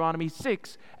from Deuteronomy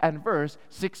 6 and verse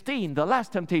 16. The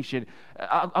last temptation,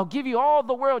 I'll give you all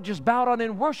the world, just bow down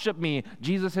and worship me.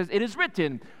 Jesus says, "It is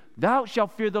written, thou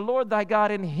shalt fear the Lord thy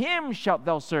God, and him shalt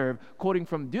thou serve," quoting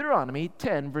from Deuteronomy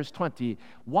 10 verse 20.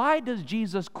 Why does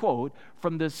Jesus quote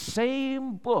from the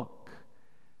same book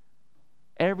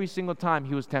every single time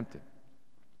he was tempted?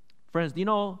 Friends, do you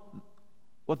know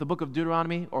what the book of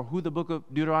Deuteronomy, or who the book of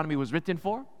Deuteronomy was written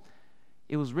for?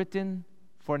 It was written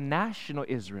for national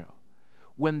Israel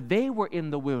when they were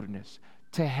in the wilderness,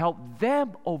 to help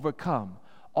them overcome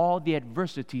all the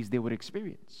adversities they would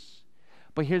experience.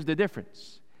 But here's the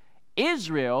difference.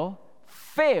 Israel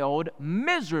failed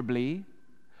miserably,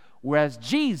 whereas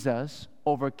Jesus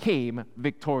overcame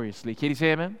victoriously. Can you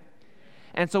say amen?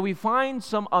 And so we find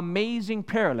some amazing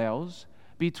parallels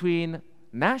between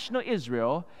national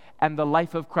Israel and the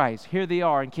life of Christ. Here they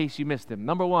are in case you missed them.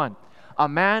 Number 1, a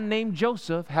man named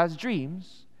Joseph has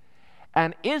dreams,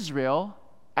 and Israel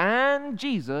and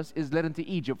Jesus is led into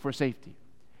Egypt for safety.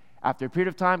 After a period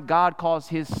of time, God calls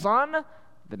his son,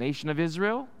 the nation of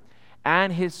Israel,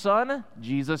 and his son,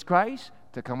 Jesus Christ,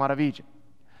 to come out of Egypt.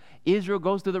 Israel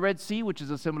goes to the Red Sea, which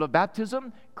is a symbol of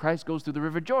baptism. Christ goes to the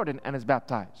river Jordan and is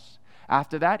baptized.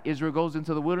 After that, Israel goes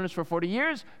into the wilderness for 40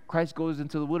 years. Christ goes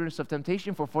into the wilderness of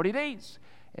temptation for 40 days.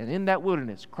 And in that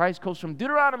wilderness, Christ quotes from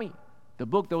Deuteronomy, the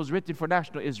book that was written for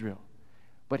national Israel.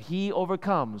 But he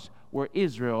overcomes where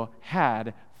Israel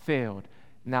had failed.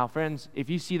 Now, friends, if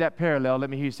you see that parallel, let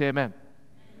me hear you say amen.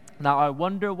 Now, I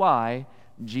wonder why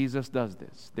Jesus does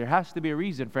this. There has to be a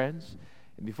reason, friends.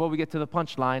 And before we get to the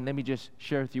punchline, let me just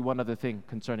share with you one other thing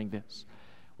concerning this.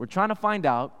 We're trying to find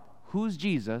out who's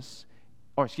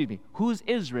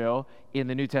Israel in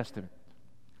the New Testament.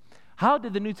 How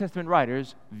did the New Testament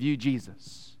writers view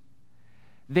Jesus?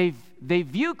 They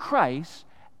view Christ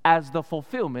as the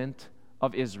fulfillment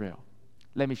of Israel.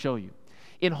 Let me show you.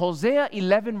 In Hosea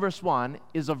 11 verse 1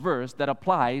 is a verse that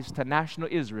applies to national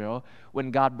Israel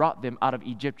when God brought them out of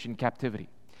Egyptian captivity.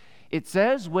 It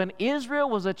says, when Israel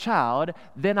was a child,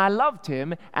 then I loved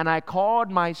him, and I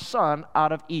called my son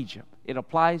out of Egypt. It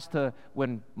applies to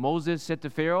when Moses said to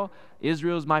Pharaoh,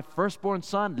 Israel is my firstborn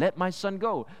son, let my son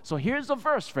go. So here's the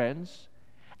verse, friends.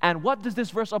 And what does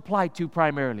this verse apply to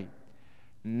primarily?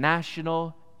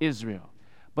 National Israel.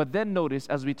 But then notice,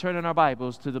 as we turn in our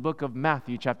Bibles to the book of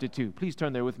Matthew chapter 2. Please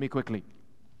turn there with me quickly.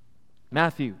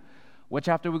 Matthew, what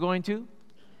chapter are we going to?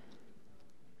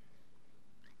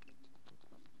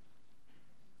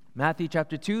 Matthew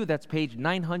chapter 2, that's page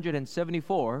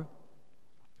 974.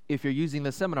 If you're using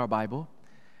the Seminar Bible,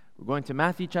 we're going to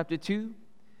Matthew chapter 2.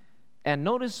 And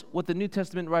notice what the New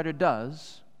Testament writer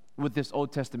does with this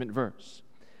Old Testament verse.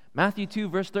 Matthew 2,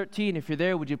 verse 13. If you're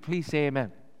there, would you please say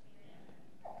amen?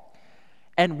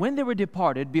 And when they were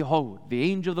departed, behold, the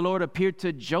angel of the Lord appeared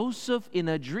to Joseph in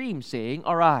a dream, saying,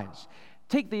 Arise,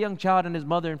 take the young child and his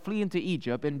mother, and flee into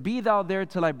Egypt, and be thou there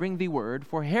till I bring thee word,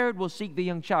 for Herod will seek the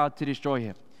young child to destroy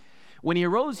him. When he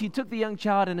arose, he took the young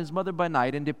child and his mother by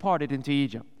night, and departed into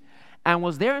Egypt, and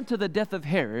was there until the death of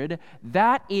Herod,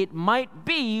 that it might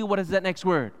be, what is that next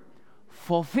word?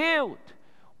 Fulfilled,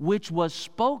 which was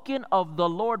spoken of the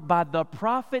Lord by the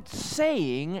prophet,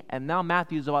 saying, and now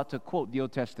Matthew is about to quote the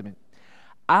Old Testament,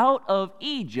 out of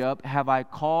Egypt have I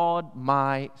called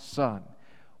my son.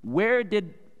 Where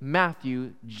did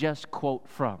Matthew just quote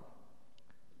from?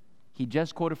 He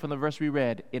just quoted from the verse we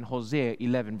read in Hosea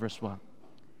 11 verse 1.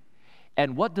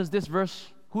 And what does this verse,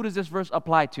 who does this verse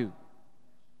apply to?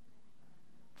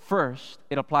 First,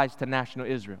 it applies to national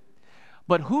Israel.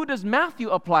 But who does Matthew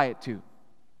apply it to?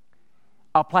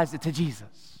 Applies it to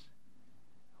Jesus.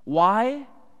 Why?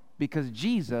 Because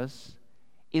Jesus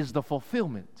is the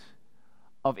fulfillment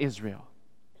of Israel.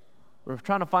 We're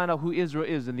trying to find out who Israel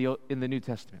is in the New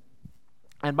Testament.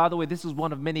 And by the way, this is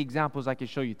one of many examples I can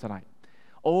show you tonight.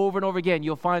 Over and over again,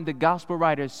 you'll find the gospel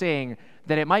writers saying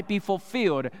that it might be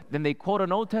fulfilled. Then they quote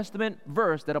an Old Testament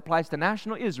verse that applies to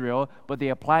national Israel, but they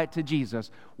apply it to Jesus.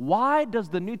 Why does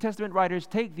the New Testament writers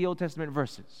take the Old Testament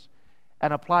verses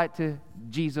and apply it to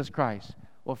Jesus Christ?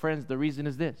 Well, friends, the reason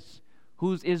is this.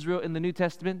 Who's Israel in the New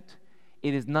Testament?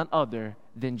 It is none other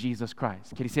than Jesus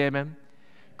Christ. Can you say amen?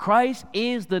 Christ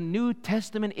is the New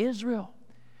Testament Israel.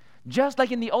 Just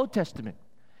like in the Old Testament,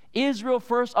 Israel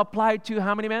first applied to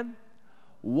how many men?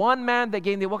 One man that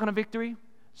gained the what kind of victory?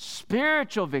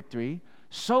 Spiritual victory.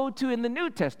 So too in the New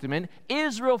Testament,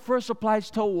 Israel first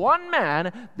applies to one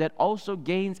man that also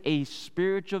gains a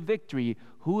spiritual victory.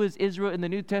 Who is Israel in the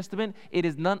New Testament? It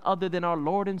is none other than our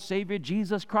Lord and Savior,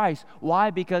 Jesus Christ.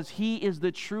 Why? Because He is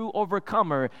the true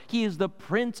overcomer. He is the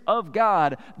Prince of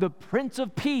God, the Prince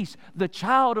of Peace, the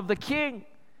child of the King.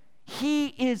 He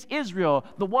is Israel,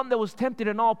 the one that was tempted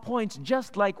in all points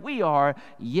just like we are,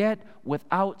 yet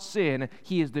without sin.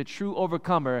 He is the true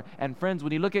overcomer. And friends,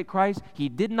 when you look at Christ, He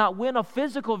did not win a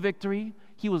physical victory.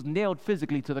 He was nailed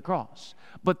physically to the cross.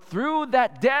 But through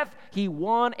that death, He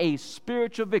won a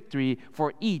spiritual victory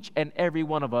for each and every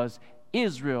one of us.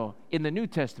 Israel in the New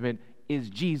Testament is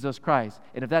Jesus Christ.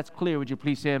 And if that's clear, would you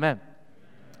please say amen?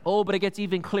 Oh, but it gets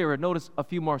even clearer. Notice a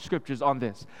few more scriptures on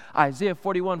this. Isaiah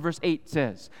 41 verse 8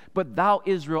 says, But thou,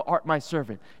 Israel, art my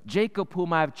servant, Jacob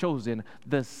whom I have chosen,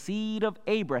 the seed of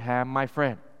Abraham, my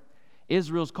friend.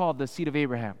 Israel's called the seed of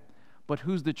Abraham. But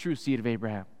who's the true seed of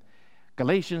Abraham?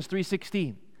 Galatians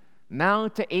 3:16, Now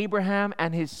to Abraham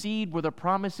and his seed were the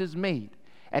promises made.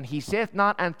 And he saith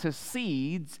not unto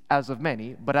seeds as of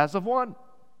many, but as of one.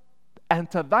 And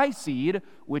to thy seed,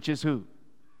 which is who?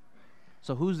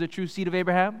 So who's the true seed of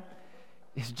Abraham?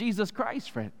 It's Jesus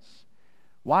Christ, friends.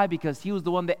 Why? Because He was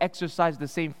the one that exercised the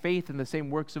same faith and the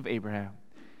same works of Abraham.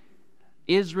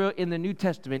 Israel in the New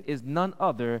Testament is none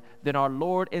other than our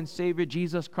Lord and Savior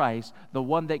Jesus Christ, the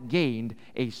one that gained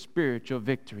a spiritual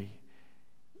victory.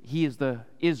 He is the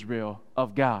Israel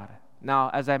of God. Now,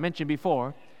 as I mentioned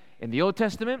before, in the Old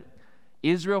Testament,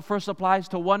 Israel first applies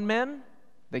to one man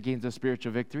that gains a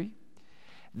spiritual victory.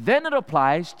 Then it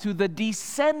applies to the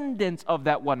descendants of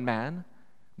that one man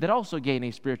that also gain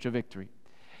a spiritual victory.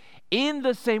 In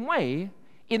the same way,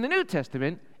 in the New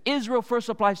Testament, Israel first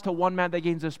applies to one man that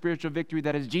gains a spiritual victory,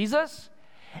 that is Jesus.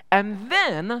 And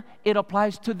then it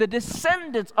applies to the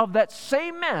descendants of that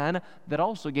same man that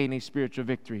also gain a spiritual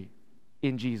victory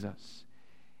in Jesus.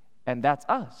 And that's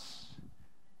us,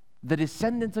 the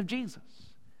descendants of Jesus.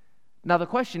 Now the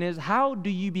question is, how do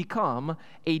you become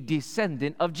a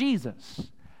descendant of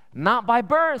Jesus? Not by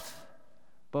birth,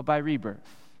 but by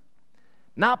rebirth.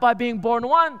 Not by being born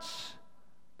once,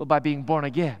 but by being born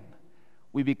again.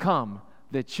 We become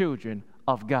the children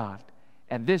of God.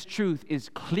 And this truth is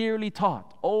clearly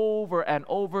taught over and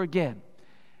over again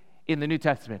in the New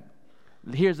Testament.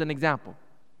 Here's an example.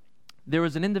 There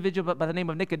was an individual by the name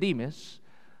of Nicodemus,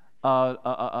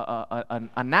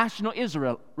 a national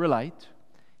Israelite.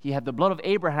 He had the blood of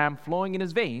Abraham flowing in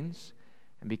his veins,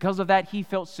 and because of that, he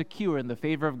felt secure in the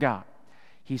favor of God.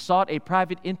 He sought a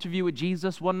private interview with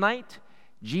Jesus one night.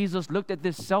 Jesus looked at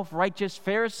this self-righteous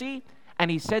Pharisee,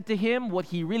 and he said to him what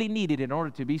he really needed in order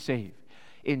to be saved.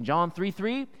 In John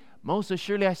 3:3, most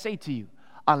assuredly I say to you,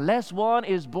 unless one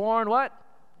is born what?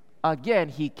 Again,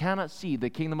 he cannot see the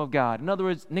kingdom of God. In other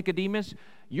words, Nicodemus,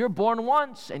 you're born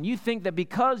once, and you think that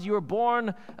because you're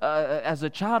born as a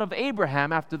child of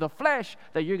Abraham after the flesh,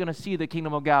 that you're going to see the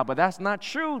kingdom of God. But that's not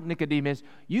true, Nicodemus.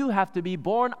 You have to be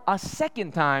born a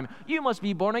second time. You must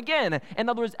be born again. In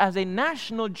other words, as a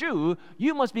national Jew,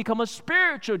 you must become a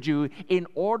spiritual Jew in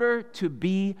order to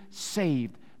be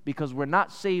saved. Because we're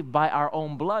not saved by our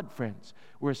own blood, friends.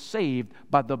 We're saved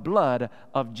by the blood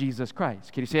of Jesus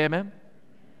Christ. Can you say amen?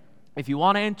 If you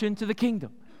want to enter into the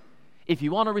kingdom, if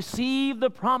you want to receive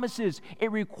the promises,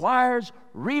 it requires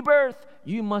rebirth.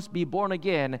 You must be born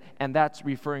again, and that's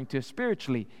referring to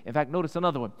spiritually. In fact, notice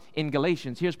another one. In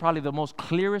Galatians, here's probably the most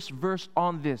clearest verse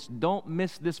on this. Don't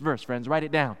miss this verse, friends. Write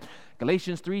it down.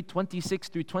 Galatians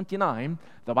 3:26 through 29,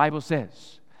 the Bible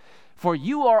says, for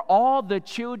you are all the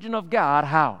children of God,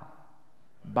 how?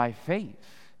 By faith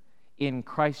in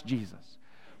Christ Jesus.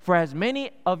 For as many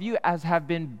of you as have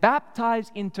been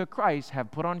baptized into Christ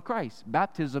have put on Christ.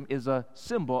 Baptism is a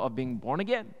symbol of being born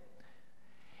again.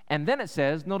 And then it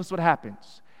says, notice what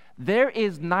happens. There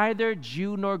is neither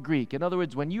Jew nor Greek. In other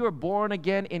words, when you are born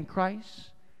again in Christ,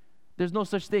 there's no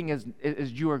such thing as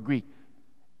Jew or Greek.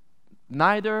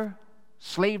 Neither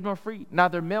slave nor free,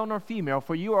 neither male nor female,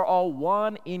 for you are all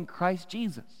one in Christ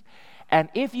Jesus. And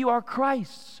if you are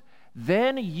Christ's,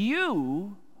 then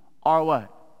you are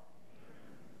what?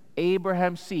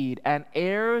 Abraham's seed and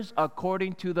heirs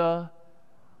according to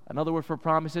another word for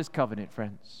promise is covenant,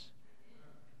 friends.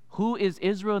 Who is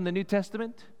Israel in the New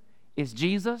Testament? It's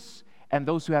Jesus and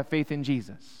those who have faith in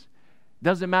Jesus.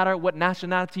 Doesn't matter what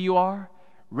nationality you are,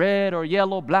 red or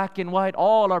yellow, black and white,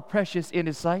 all are precious in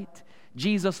His sight.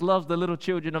 Jesus loves the little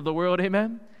children of the world,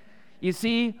 amen? You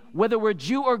see, whether we're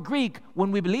Jew or Greek,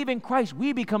 when we believe in Christ,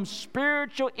 we become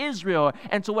spiritual Israel.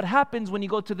 And so what happens when you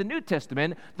go to the New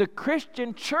Testament, the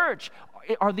Christian church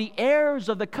are the heirs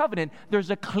of the covenant. There's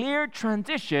a clear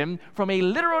transition from a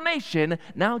literal nation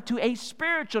now to a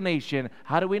spiritual nation.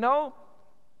 How do we know?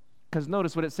 Because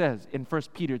notice what it says in 1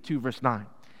 Peter 2, verse 9.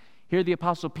 Here the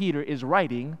Apostle Peter is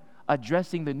writing,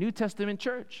 addressing the New Testament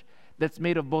church that's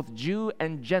made of both Jew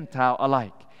and Gentile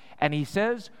alike. And he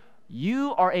says,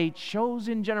 you are a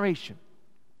chosen generation,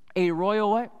 a royal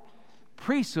what?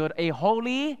 Priesthood, a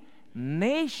holy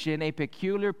nation, a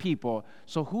peculiar people.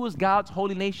 So who is God's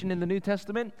holy nation in the New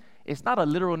Testament? It's not a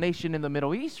literal nation in the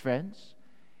Middle East, friends.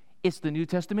 It's the New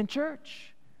Testament church.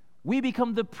 We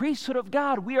become the priesthood of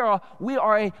God. We are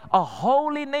a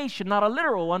holy nation, not a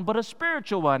literal one, but a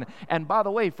spiritual one. And by the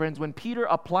way, friends, when Peter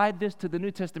applied this to the New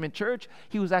Testament church,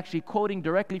 he was actually quoting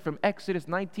directly from Exodus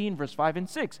 19, verse 5 and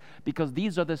 6, because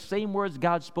these are the same words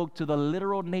God spoke to the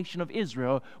literal nation of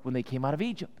Israel when they came out of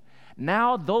Egypt.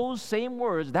 Now those same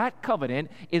words, that covenant,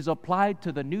 is applied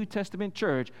to the New Testament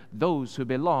church, those who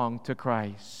belong to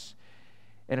Christ.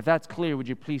 And if that's clear, would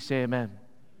you please say amen?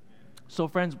 So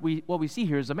friends, what we see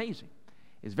here is amazing.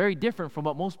 It's very different from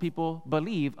what most people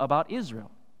believe about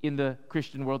Israel in the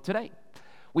Christian world today.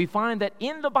 We find that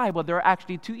in the Bible, there are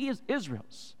actually two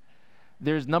Israels.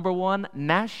 There's number one,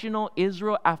 national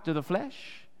Israel after the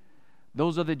flesh.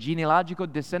 Those are the genealogical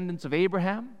descendants of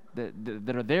Abraham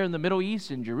that are there in the Middle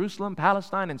East, in Jerusalem,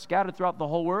 Palestine, and scattered throughout the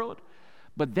whole world.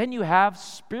 But then you have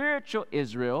spiritual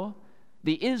Israel,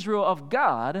 the Israel of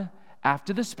God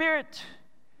after the Spirit,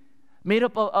 made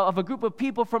up of a group of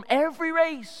people from every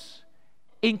race,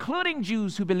 including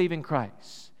Jews who believe in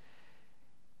Christ.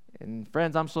 And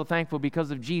friends, I'm so thankful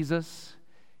because of Jesus.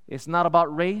 It's not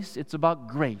about race, it's about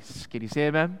grace. Can you say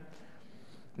amen?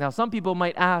 Now, some people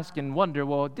might ask and wonder,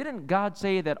 well, didn't God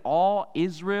say that all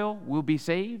Israel will be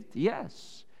saved?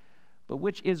 Yes. But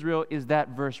which Israel is that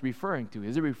verse referring to?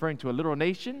 Is it referring to a literal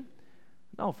nation?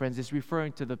 No, friends, it's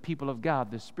referring to the people of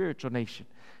God, the spiritual nation.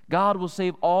 God will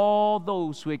save all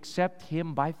those who accept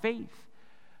Him by faith.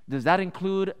 Does that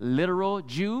include literal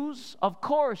Jews? Of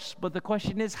course, but the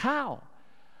question is how?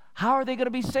 How are they going to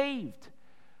be saved?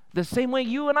 The same way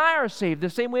you and I are saved,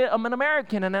 the same way an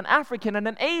American and an African and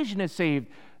an Asian is saved.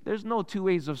 There's no two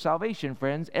ways of salvation,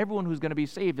 friends. Everyone who's going to be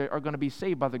saved are going to be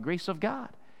saved by the grace of God,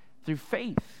 through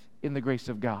faith in the grace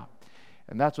of God.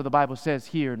 And that's what the Bible says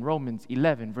here in Romans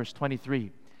 11, verse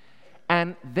 23.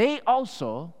 And they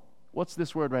also, what's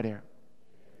this word right here?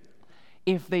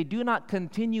 If they do not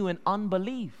continue in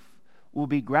unbelief, will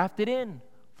be grafted in,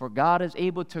 for God is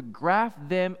able to graft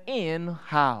them in.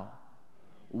 How?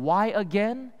 Why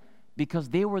again? Because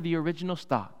they were the original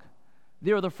stock.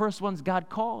 They were the first ones God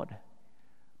called.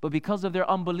 But because of their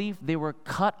unbelief, they were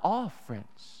cut off,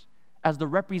 friends, as the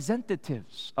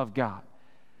representatives of God.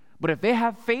 But if they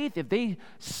have faith, if they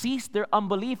cease their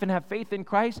unbelief and have faith in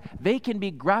Christ, they can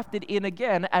be grafted in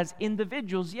again as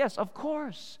individuals. Yes, of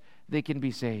course, they can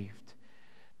be saved.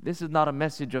 This is not a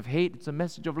message of hate, it's a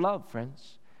message of love,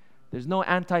 friends. There's no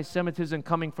anti-Semitism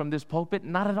coming from this pulpit,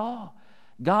 not at all.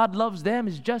 God loves them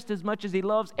just as much as He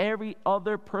loves every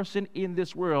other person in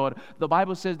this world. The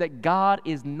Bible says that God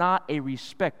is not a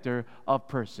respecter of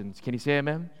persons. Can you say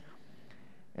amen?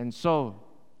 And so,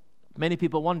 many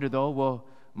people wonder though, well,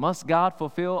 must God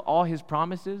fulfill all His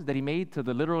promises that He made to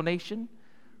the literal nation?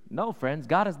 No, friends,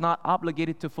 God is not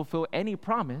obligated to fulfill any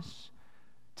promise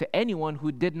to anyone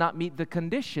who did not meet the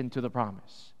condition to the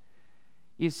promise.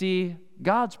 You see,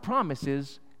 God's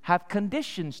promises have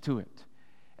conditions to it.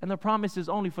 And the promise is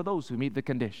only for those who meet the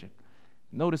condition.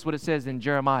 Notice what it says in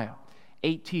Jeremiah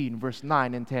 18, verse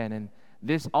 9 and 10. And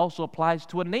this also applies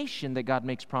to a nation that God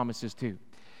makes promises to.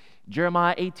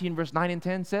 Jeremiah 18, verse 9 and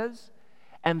 10 says,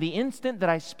 "And the instant that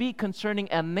I speak concerning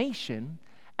a nation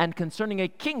and concerning a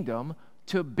kingdom,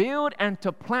 to build and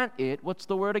to plant it," what's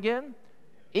the word again?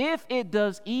 "If it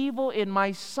does evil in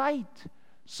my sight,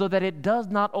 so that it does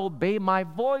not obey my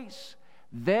voice,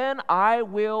 then I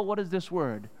will," what is this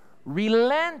word?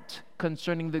 "Relent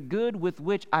concerning the good with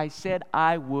which I said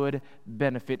I would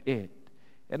benefit it."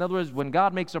 In other words, when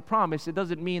God makes a promise, it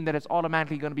doesn't mean that it's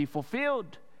automatically going to be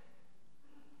fulfilled.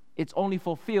 It's only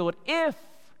fulfilled if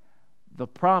the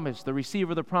promise, the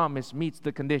receiver of the promise, meets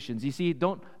the conditions. You see,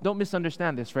 don't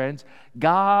misunderstand this, friends.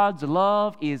 God's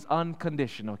love is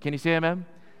unconditional. Can you say amen?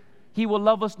 He will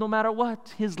love us no matter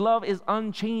what. His love is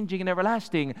unchanging and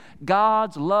everlasting.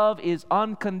 God's love is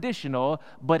unconditional,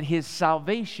 but His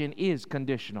salvation is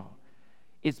conditional.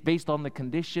 It's based on the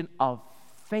condition of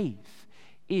faith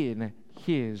in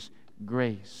His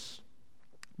grace.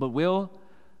 But will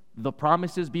the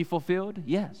promises be fulfilled?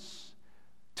 Yes.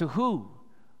 To who?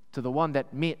 To the one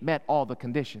that met all the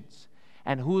conditions.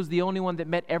 And who is the only one that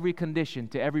met every condition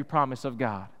to every promise of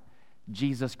God?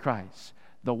 Jesus Christ,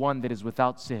 the one that is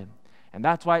without sin. And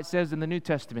that's why it says in the New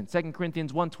Testament, 2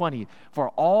 Corinthians 1:20, "For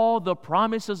all the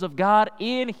promises of God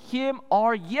in Him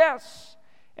are yes,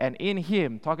 and in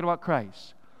Him," talking about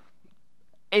Christ,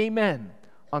 "amen,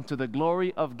 unto the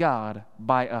glory of God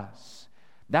by us."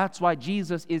 That's why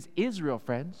Jesus is Israel,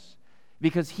 friends,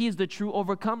 because He's the true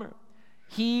overcomer.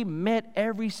 He met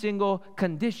every single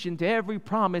condition to every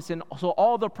promise, and so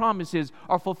all the promises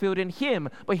are fulfilled in Him.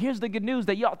 But here's the good news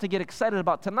that you ought to get excited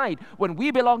about tonight. When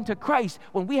we belong to Christ,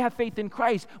 when we have faith in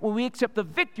Christ, when we accept the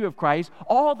victory of Christ,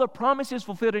 all the promises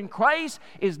fulfilled in Christ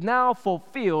is now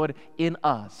fulfilled in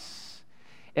us.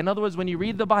 In other words, when you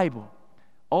read the Bible,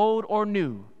 old or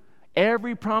new,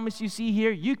 every promise you see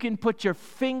here, you can put your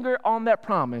finger on that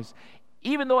promise.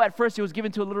 Even though at first it was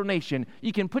given to a little nation,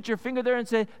 you can put your finger there and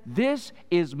say, "This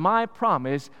is my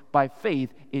promise by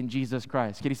faith in Jesus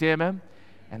Christ." Can you say amen?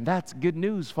 And that's good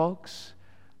news, folks.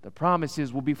 The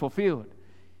promises will be fulfilled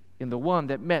in the one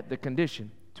that met the condition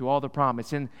to all the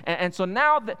promise. And so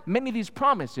now that many of these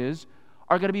promises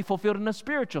are going to be fulfilled in a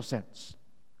spiritual sense.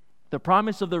 The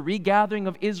promise of the regathering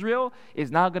of Israel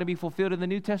is now going to be fulfilled in the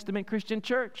New Testament Christian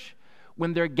church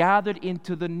when they're gathered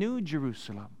into the New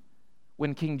Jerusalem,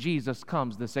 when King Jesus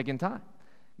comes the second time.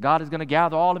 God is going to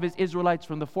gather all of His Israelites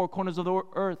from the four corners of the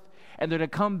earth, and they're going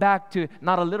to come back to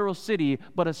not a literal city,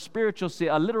 but a spiritual city,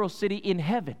 a literal city in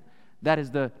heaven. That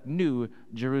is the New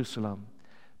Jerusalem.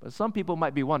 But some people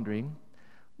might be wondering,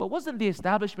 but wasn't the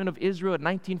establishment of Israel in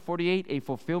 1948 a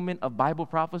fulfillment of Bible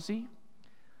prophecy?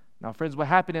 Now, friends, what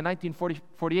happened in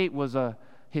 1948 was a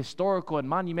historical and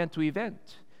monumental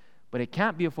event, but it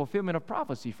can't be a fulfillment of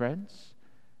prophecy, friends.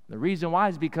 The reason why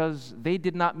is because they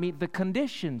did not meet the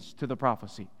conditions to the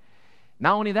prophecy.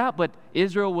 Not only that, but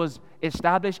Israel was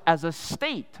established as a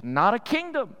state, not a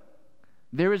kingdom.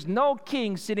 There is no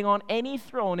king sitting on any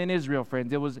throne in Israel,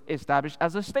 friends. It was established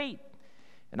as a state.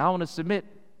 And I want to submit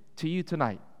to you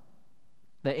tonight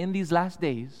that in these last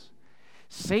days,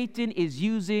 Satan is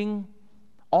using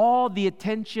all the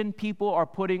attention people are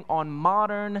putting on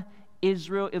modern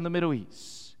Israel in the Middle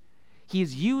East.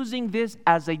 He's using this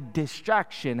as a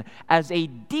distraction, as a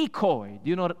decoy. Do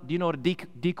you know what a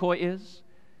decoy is?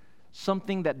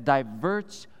 Something that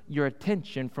diverts your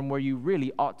attention from where you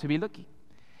really ought to be looking.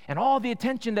 And all the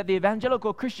attention that the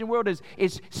evangelical Christian world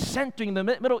is centering in the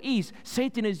Middle East,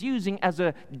 Satan is using as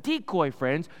a decoy,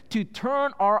 friends, to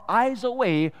turn our eyes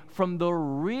away from the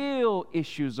real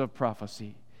issues of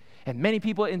prophecy. And many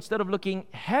people, instead of looking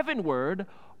heavenward,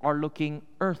 are looking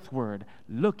earthward,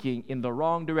 looking in the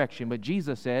wrong direction. But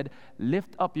Jesus said,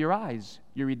 lift up your eyes,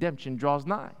 your redemption draws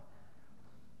nigh.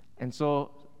 And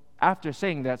so, after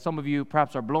saying that, some of you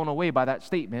perhaps are blown away by that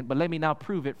statement, but let me now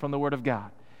prove it from the Word of God.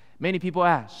 Many people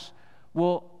ask,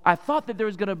 well, I thought that there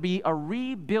was going to be a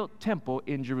rebuilt temple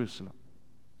in Jerusalem.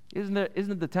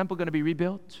 Isn't the temple going to be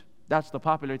rebuilt? That's the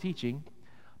popular teaching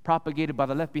propagated by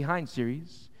the Left Behind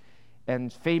series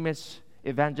and famous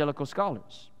evangelical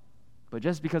scholars. But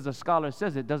just because a scholar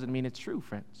says it doesn't mean it's true,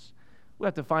 friends. We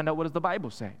have to find out what does the Bible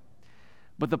say.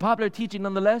 But the popular teaching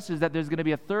nonetheless is that there's going to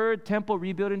be a third temple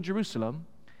rebuilt in Jerusalem,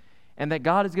 and that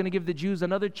God is going to give the Jews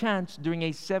another chance during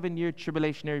a 7-year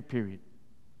tribulationary period.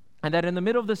 And that in the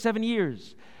middle of the 7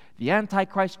 years, the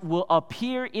Antichrist will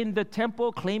appear in the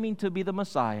temple claiming to be the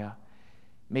Messiah,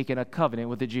 making a covenant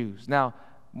with the Jews. Now,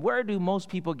 where do most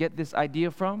people get this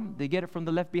idea from? They get it from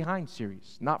the Left Behind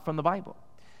series, not from the Bible.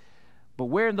 But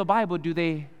where in the Bible do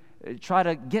they try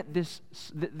to get this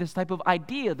type of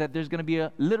idea that there's going to be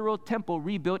a literal temple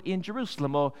rebuilt in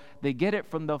Jerusalem? Or they get it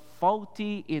from the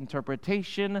faulty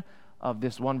interpretation of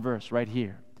this one verse right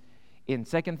here in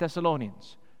 2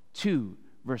 Thessalonians 2,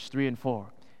 verse 3 and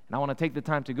 4. And I want to take the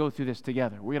time to go through this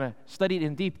together. We're going to study it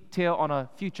in detail on a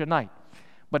future night.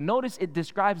 But notice it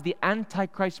describes the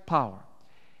Antichrist power.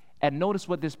 And notice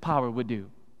what this power would do.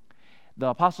 The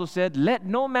apostle said, let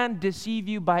no man deceive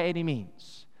you by any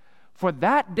means, for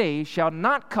that day shall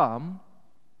not come,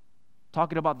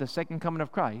 talking about the second coming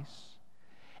of Christ,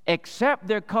 except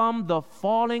there come the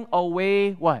falling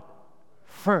away, what?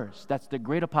 First. That's the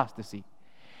great apostasy.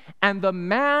 And the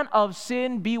man of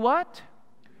sin be what?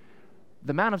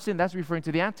 The man of sin, that's referring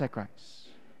to the Antichrist.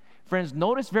 Friends,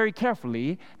 notice very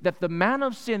carefully that the man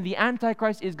of sin, the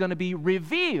Antichrist, is going to be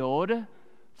revealed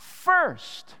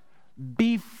first,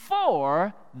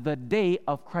 before the day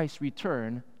of Christ's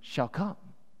return shall come.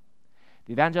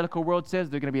 The evangelical world says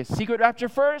there's going to be a secret rapture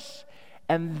first,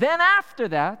 and then after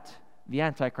that, the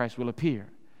Antichrist will appear.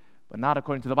 But not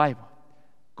according to the Bible.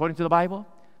 According to the Bible,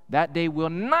 that day will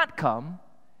not come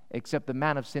except the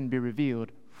man of sin be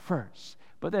revealed first.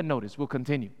 But then notice, we'll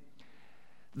continue.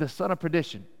 The son of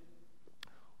perdition,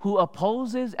 who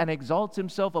opposes and exalts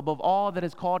himself above all that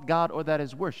is called God or that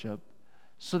is worshiped,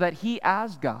 so that he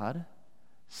as God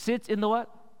sits in the what?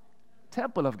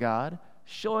 Temple of God,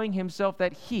 showing himself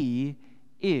that he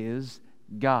is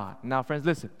God. Now, friends,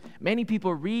 listen. Many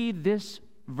people read this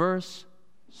verse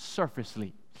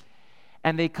surfacely,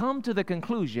 and they come to the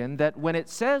conclusion that when it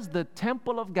says the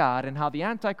temple of God and how the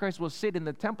Antichrist will sit in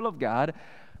the temple of God,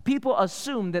 people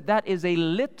assume that that is a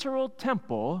literal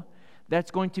temple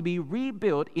that's going to be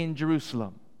rebuilt in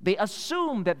Jerusalem. They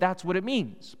assume that that's what it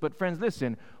means. But friends,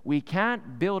 listen, we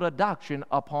can't build a doctrine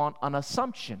upon an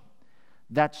assumption.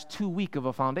 That's too weak of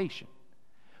a foundation.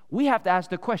 We have to ask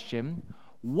the question,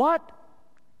 what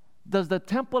is the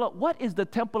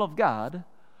temple of God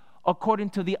according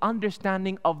to the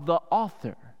understanding of the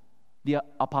author, the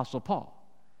Apostle Paul?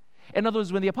 In other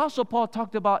words, when the Apostle Paul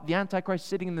talked about the Antichrist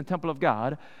sitting in the temple of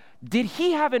God, did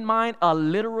he have in mind a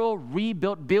literal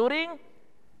rebuilt building?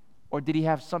 Or did he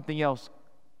have something else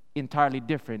entirely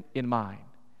different in mind?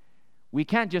 We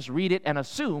can't just read it and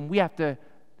assume. We have to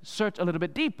search a little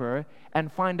bit deeper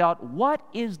and find out what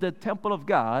is the temple of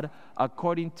God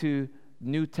according to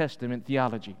New Testament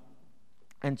theology.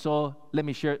 And so let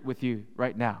me share it with you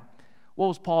right now. What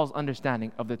was Paul's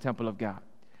understanding of the temple of God?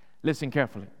 Listen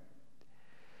carefully.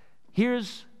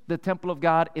 Here's the temple of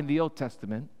God in the Old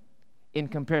Testament in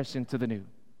comparison to the New.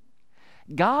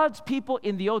 God's people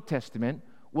in the Old Testament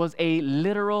was a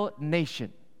literal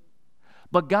nation.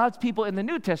 But God's people in the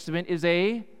New Testament is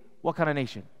what kind of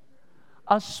nation?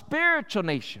 A spiritual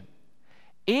nation.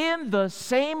 In the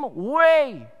same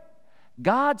way,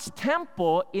 God's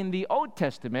temple in the Old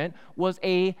Testament was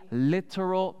a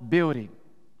literal building.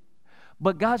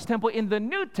 But God's temple in the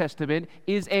New Testament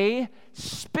is a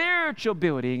spiritual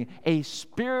building, a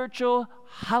spiritual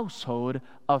household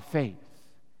of faith.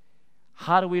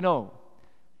 How do we know?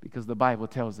 Because the Bible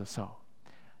tells us so.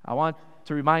 I want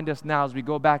to remind us now as we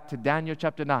go back to Daniel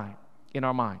chapter 9 in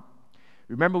our mind.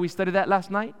 Remember we studied that last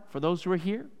night for those who are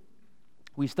here?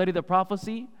 We studied the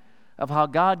prophecy of how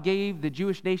God gave the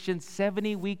Jewish nation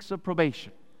 70 weeks of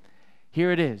probation.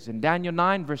 Here it is in Daniel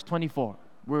 9 verse 24.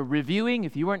 We're reviewing.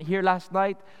 If you weren't here last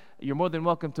night, you're more than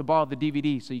welcome to borrow the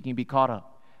DVD so you can be caught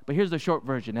up. But here's the short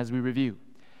version as we review.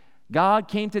 God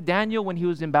came to Daniel when he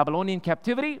was in Babylonian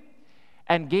captivity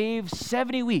and gave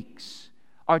 70 weeks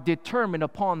are determined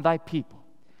upon thy people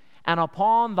and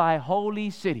upon thy holy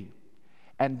city.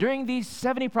 And during these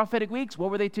 70 prophetic weeks,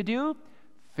 what were they to do?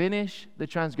 Finish the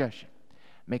transgression,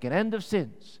 make an end of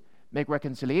sins, make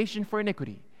reconciliation for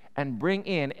iniquity, and bring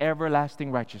in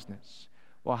everlasting righteousness.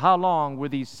 Well, how long were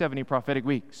these 70 prophetic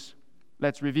weeks?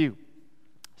 Let's review.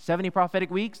 70 prophetic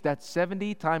weeks, that's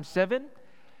 70 times 7.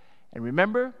 And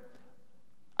remember,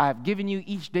 I've given you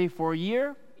each day for a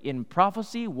year. In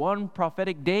prophecy, one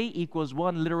prophetic day equals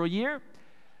one literal year.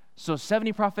 So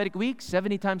 70 prophetic weeks,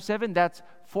 70 times 7, that's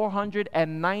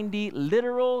 490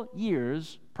 literal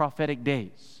years, prophetic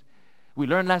days. We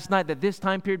learned last night that this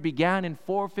time period began in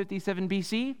 457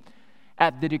 BC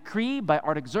at the decree by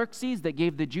Artaxerxes that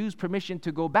gave the Jews permission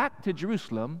to go back to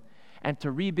Jerusalem and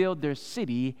to rebuild their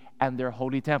city and their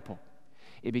holy temple.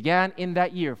 It began in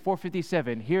that year,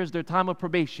 457. Here's their time of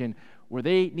probation where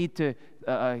they need to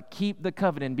keep the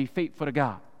covenant and be faithful to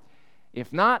God.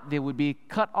 If not, they would be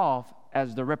cut off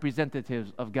as the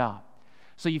representatives of God.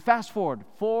 So you fast forward,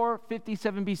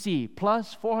 457 BC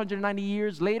plus 490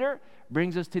 years later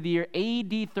brings us to the year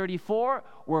AD 34,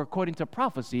 where according to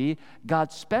prophecy,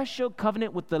 God's special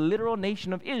covenant with the literal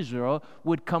nation of Israel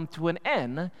would come to an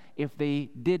end if they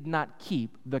did not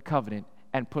keep the covenant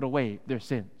and put away their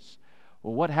sins.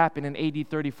 Well, what happened in AD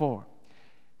 34?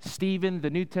 Stephen,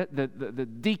 the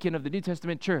deacon of the New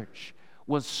Testament church,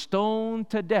 was stoned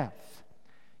to death.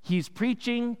 He's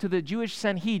preaching to the Jewish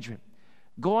Sanhedrin,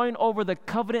 going over the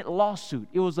covenant lawsuit.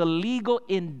 It was a legal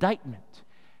indictment.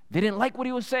 They didn't like what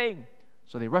he was saying,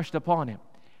 so they rushed upon him,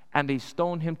 and they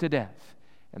stoned him to death.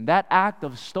 And that act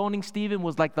of stoning Stephen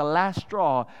was like the last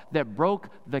straw that broke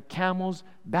the camel's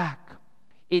back.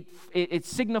 It's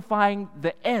signifying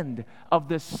the end of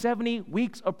the 70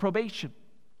 weeks of probation.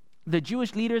 The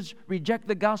Jewish leaders reject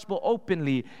the gospel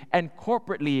openly and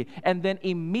corporately, and then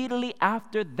immediately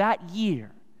after that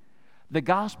year, the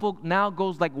gospel now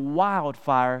goes like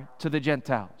wildfire to the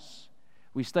Gentiles.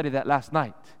 We studied that last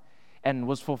night. And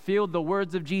was fulfilled the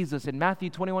words of Jesus in Matthew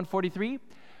 21:43,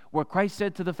 where Christ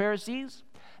said to the Pharisees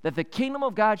that the kingdom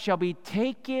of God shall be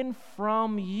taken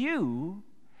from you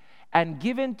and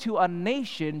given to a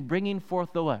nation bringing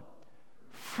forth the what?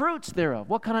 Fruits thereof.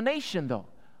 What kind of nation though?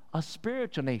 A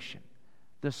spiritual nation,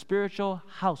 the spiritual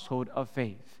household of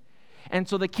faith. And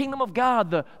so the kingdom of God,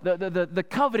 the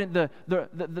covenant,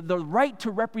 the right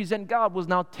to represent God was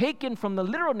now taken from the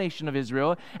literal nation of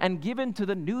Israel and given to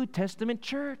the New Testament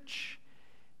church.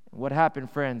 What happened,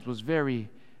 friends, was very,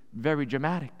 very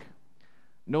dramatic.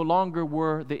 No longer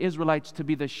were the Israelites to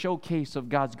be the showcase of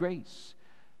God's grace.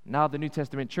 Now the New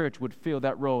Testament church would fill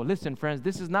that role. Listen, friends,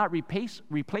 this is not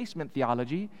replacement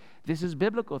theology. This is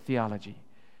biblical theology.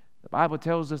 The Bible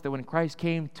tells us that when Christ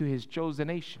came to his chosen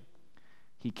nation,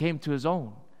 he came to his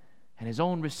own, and his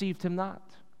own received him not.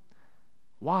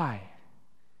 Why?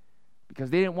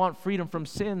 Because they didn't want freedom from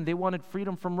sin. They wanted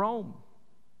freedom from Rome.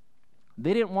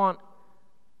 They didn't want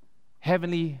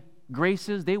heavenly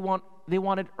graces. They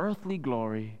wanted earthly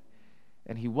glory.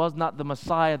 And he was not the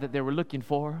Messiah that they were looking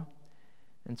for.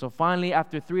 And so finally,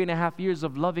 after 3.5 years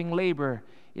of loving labor,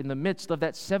 in the midst of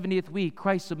that 70th week,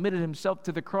 Christ submitted himself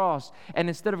to the cross. And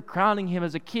instead of crowning him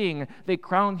as a king, they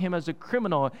crowned him as a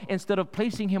criminal. Instead of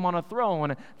placing him on a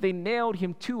throne, they nailed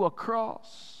him to a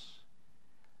cross.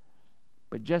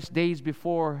 But just days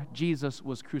before Jesus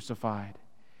was crucified,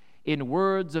 in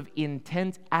words of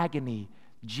intense agony,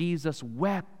 Jesus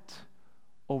wept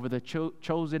over the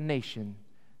chosen nation,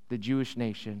 the Jewish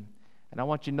nation. And I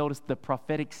want you to notice the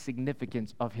prophetic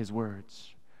significance of his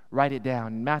words. Write it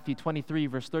down. In Matthew 23,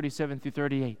 verse 37 through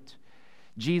 38.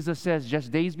 Jesus says, just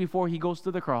days before he goes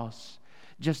to the cross,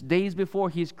 just days before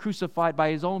he is crucified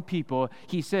by his own people,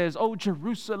 he says, "O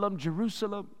Jerusalem,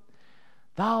 Jerusalem,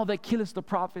 thou that killest the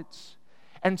prophets,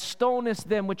 and stonest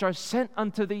them which are sent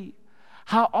unto thee,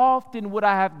 how often would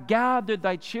I have gathered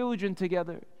thy children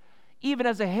together, even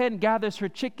as a hen gathers her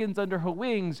chickens under her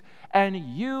wings, and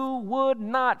you would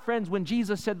not." Friends, when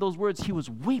Jesus said those words, he was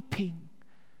weeping.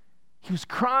 He was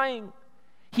crying.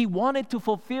 He wanted to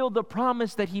fulfill the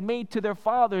promise that He made to their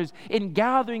fathers in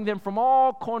gathering them from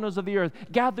all corners of the earth,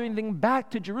 gathering them back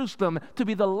to Jerusalem to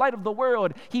be the light of the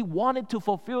world. He wanted to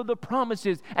fulfill the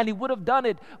promises, and He would have done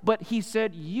it, but He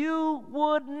said, "You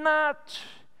would not."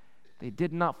 They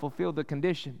did not fulfill the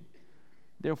condition.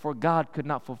 Therefore, God could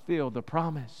not fulfill the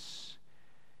promise.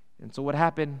 And so what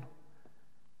happened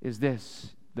is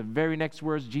this. The very next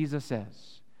words Jesus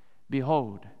says,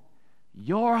 "Behold,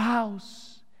 your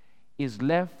house is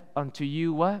left unto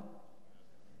you" what?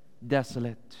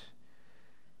 Desolate.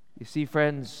 You see,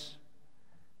 friends,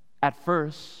 at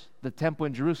first, the temple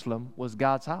in Jerusalem was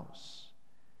God's house.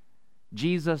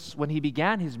 Jesus, when He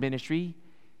began His ministry,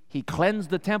 He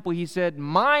cleansed the temple. He said,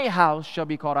 "My house shall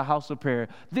be called a house of prayer.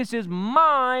 This is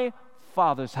my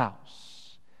Father's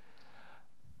house."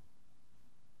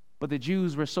 But the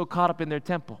Jews were so caught up in their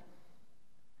temple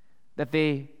that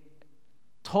they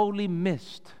totally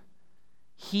missed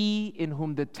He in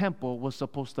whom the temple was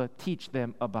supposed to teach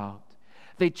them about.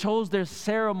 They chose their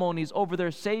ceremonies over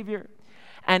their Savior,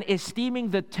 and esteeming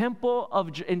the temple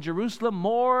in Jerusalem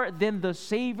more than the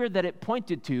Savior that it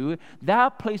pointed to,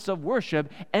 that place of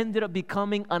worship ended up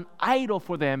becoming an idol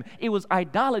for them. It was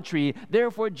idolatry.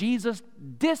 Therefore, Jesus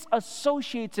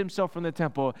disassociates Himself from the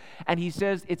temple, and He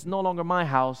says, "It's no longer my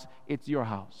house, it's your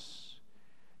house.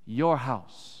 Your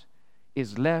house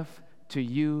is left to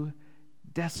you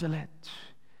desolate."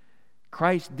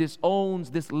 Christ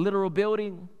disowns this literal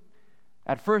building.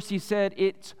 At first He said,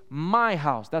 "It's my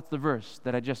house." That's the verse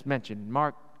that I just mentioned,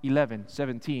 Mark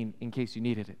 11:17, in case you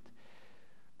needed it.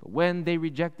 But when they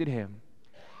rejected Him,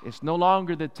 it's no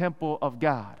longer the temple of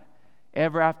God.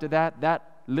 Ever after that,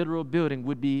 that literal building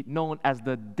would be known as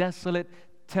the desolate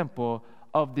temple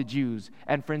of the Jews.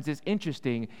 And friends, it's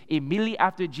interesting. Immediately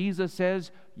after Jesus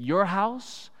says, "Your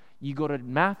house," you go to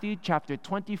Matthew chapter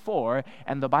 24,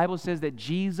 and the Bible says that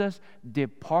Jesus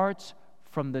departs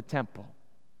from the temple.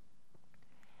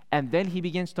 And then He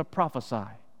begins to prophesy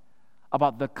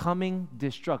about the coming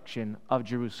destruction of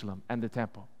Jerusalem and the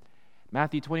temple.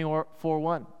 Matthew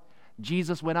 24:1.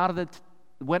 Jesus went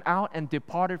out and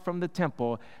departed from the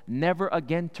temple, never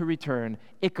again to return.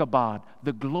 Ichabod,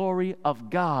 the glory of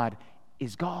God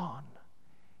is gone.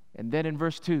 And then in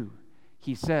verse 2,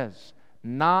 He says,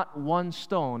 "Not one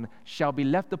stone shall be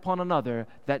left upon another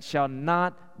that shall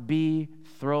not be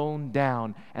thrown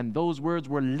down." And those words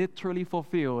were literally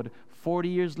fulfilled 40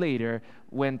 years later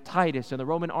when Titus and the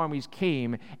Roman armies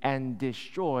came and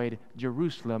destroyed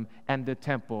Jerusalem and the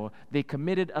temple. They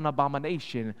committed an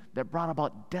abomination that brought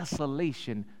about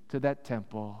desolation to that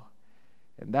temple.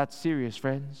 And that's serious,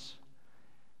 friends.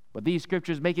 But these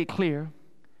scriptures make it clear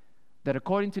that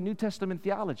according to New Testament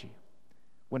theology,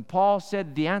 when Paul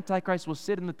said the Antichrist will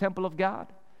sit in the temple of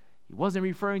God, he wasn't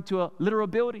referring to a literal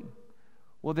building.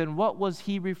 Well, then what was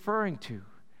he referring to?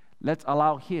 Let's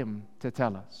allow him to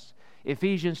tell us.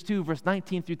 Ephesians 2, verse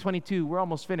 19 through 22, we're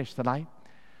almost finished tonight.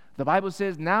 The Bible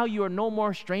says, "Now you are no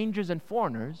more strangers and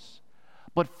foreigners,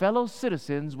 but fellow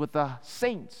citizens with the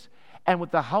saints and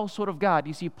with the household of God."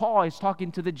 You see, Paul is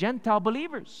talking to the Gentile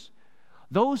believers,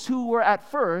 those who were at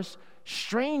first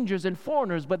strangers and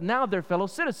foreigners, but now they're fellow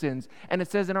citizens. And it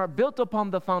says, "And are built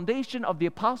upon the foundation of the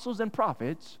apostles and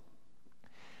prophets,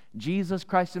 Jesus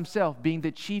Christ Himself being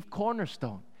the chief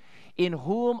cornerstone, in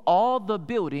whom all the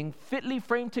building fitly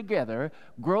framed together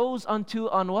grows unto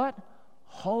an" what?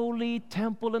 "Holy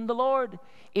temple in the Lord,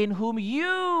 in whom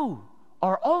you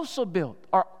are also built,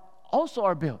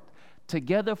 are built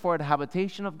together for the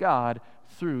habitation of God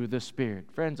through the Spirit."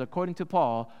 Friends, according to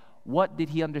Paul, what did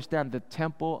he understand the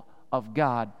temple of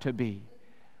God to be?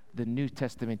 The New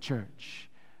Testament church,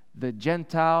 the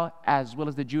Gentile as well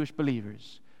as the Jewish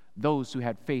believers, those who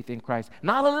had faith in Christ.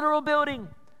 Not a literal building,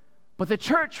 but the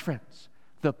church, friends,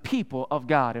 the people of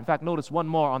God. In fact, notice one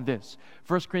more on this.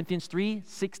 1 Corinthians 3,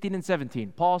 16 and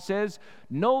 17. Paul says,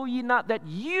 "Know ye not that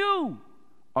you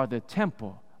are the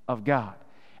temple of God,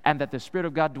 and that the Spirit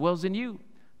of God dwells in you?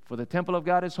 For the temple of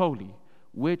God is holy,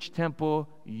 which temple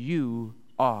you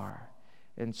are."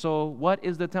 And so, what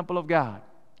is the temple of God?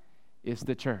 It's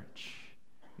the church,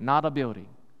 not a building,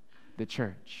 the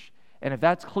church. And if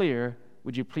that's clear,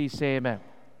 would you please say amen?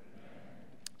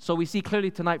 So we see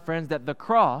clearly tonight, friends, that the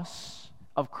cross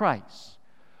of Christ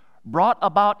brought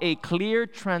about a clear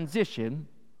transition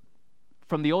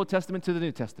from the Old Testament to the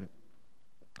New Testament.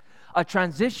 A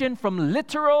transition from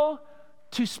literal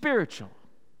to spiritual.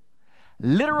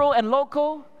 Literal and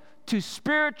local to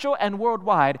spiritual and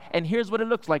worldwide. And here's what it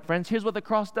looks like, friends. Here's what the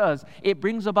cross does. It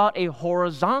brings about a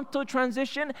horizontal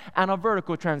transition and a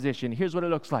vertical transition. Here's what it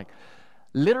looks like.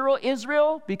 Literal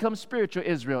Israel becomes spiritual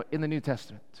Israel in the New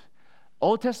Testament.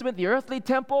 Old Testament, the earthly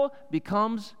temple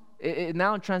becomes It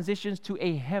now transitions to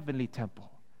a heavenly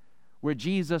temple where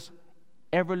Jesus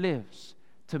ever lives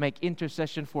to make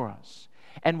intercession for us,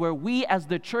 and where we as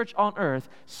the church on earth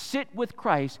sit with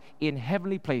Christ in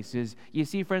heavenly places. You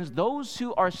see, friends, those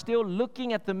who are still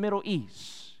looking at the Middle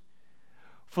East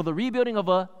for the rebuilding of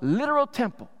a literal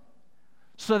temple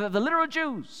so that the literal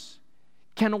Jews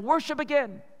can worship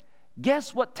again,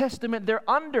 guess what testament they're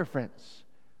under, friends?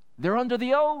 They're under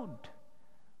the old.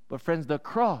 But friends, the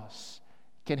cross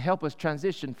can help us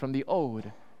transition from the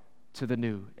old to the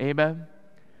new. Amen?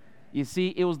 You see,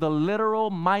 it was the literal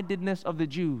mindedness of the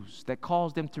Jews that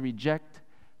caused them to reject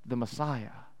the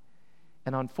Messiah.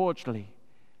 And unfortunately,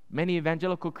 many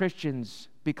evangelical Christians,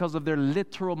 because of their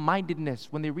literal mindedness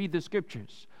when they read the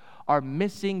scriptures, are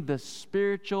missing the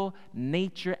spiritual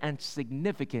nature and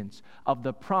significance of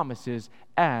the promises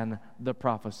and the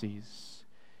prophecies.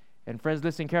 And friends,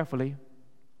 listen carefully.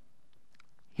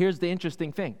 Here's the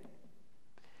interesting thing.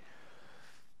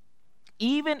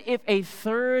 Even if a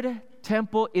third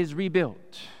temple is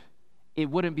rebuilt, it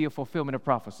wouldn't be a fulfillment of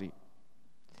prophecy.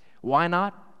 Why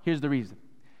not? Here's the reason.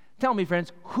 Tell me,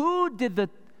 friends, who did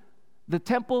the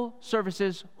temple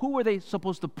services, who were they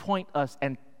supposed to point us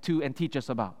and teach us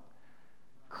about?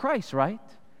 Christ, right?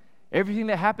 Everything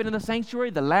that happened in the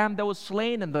sanctuary, the lamb that was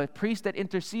slain and the priest that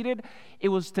interceded, it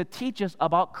was to teach us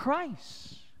about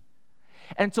Christ.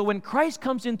 And so when Christ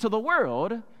comes into the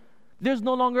world, there's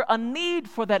no longer a need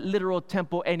for that literal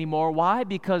temple anymore. Why?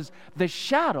 Because the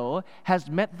shadow has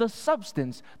met the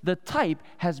substance. The type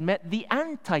has met the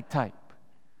antitype.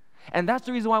 And that's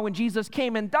the reason why when Jesus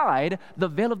came and died, the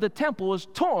veil of the temple was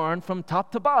torn from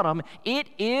top to bottom. It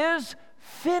is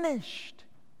finished,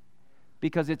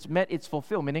 because it's met its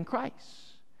fulfillment in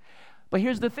Christ. But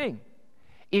here's the thing.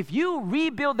 If you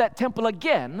rebuild that temple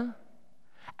again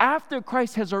after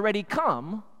Christ has already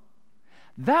come,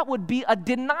 that would be a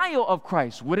denial of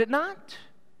Christ, would it not?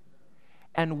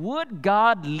 And would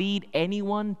God lead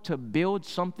anyone to build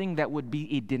something that would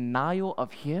be a denial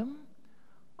of Him?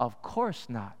 Of course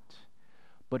not.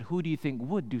 But who do you think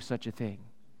would do such a thing?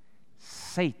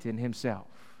 Satan himself.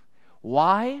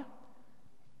 Why?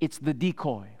 It's the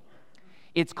decoy.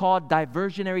 It's called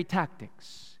diversionary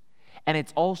tactics. And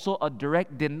it's also a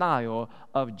direct denial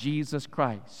of Jesus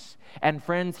Christ. And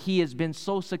friends, he has been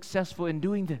so successful in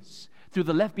doing this through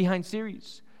the Left Behind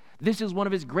series. This is one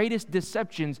of his greatest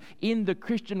deceptions in the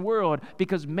Christian world,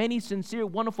 because many sincere,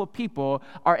 wonderful people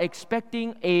are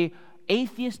expecting a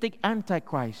atheistic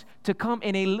antichrist to come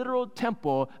in a literal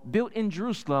temple built in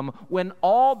Jerusalem, when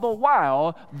all the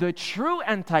while the true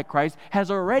antichrist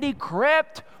has already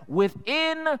crept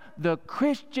within the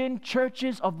Christian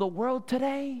churches of the world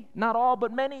today. Not all,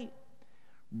 but many,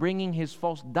 bringing his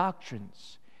false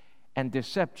doctrines and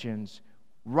deceptions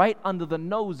right under the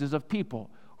noses of people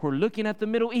who are looking at the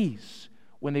Middle East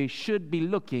when they should be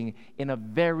looking in a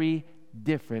very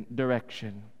different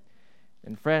direction.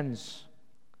 And friends,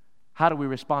 how do we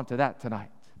respond to that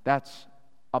tonight? That's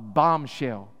a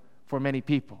bombshell for many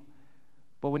people.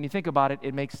 But when you think about it,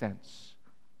 it makes sense.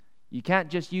 You can't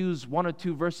just use one or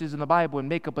two verses in the Bible and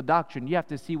make up a doctrine. You have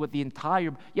to see what you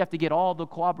have to get all the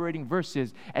corroborating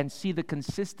verses and see the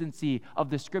consistency of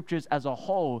the scriptures as a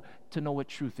whole to know what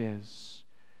truth is.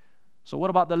 So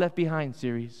what about the Left Behind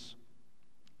series?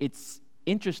 It's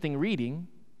interesting reading,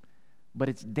 but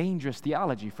it's dangerous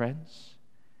theology, friends.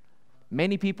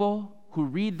 Many people who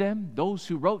read them, those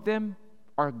who wrote them,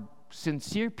 are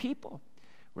sincere people.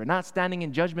 We're not standing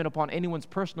in judgment upon anyone's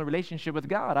personal relationship with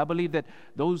God. I believe that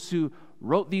those who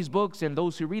wrote these books and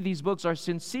those who read these books are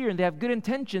sincere and they have good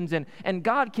intentions, and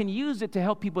God can use it to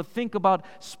help people think about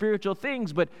spiritual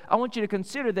things. But I want you to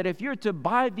consider that if you're to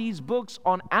buy these books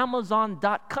on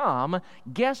Amazon.com,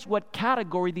 guess what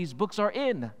category these books are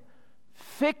in?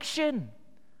 Fiction.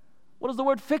 What does the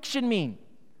word fiction mean?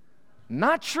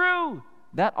 Not true.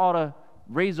 That ought to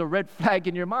raise a red flag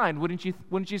in your mind,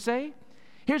 wouldn't you say?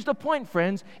 Here's the point,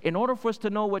 friends. In order for us to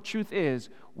know what truth is,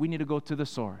 we need to go to the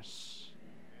source.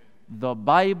 The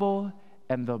Bible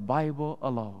and the Bible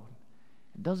alone.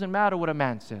 It doesn't matter what a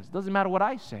man says. It doesn't matter what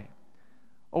I say,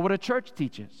 or what a church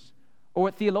teaches, or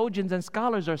what theologians and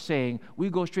scholars are saying. We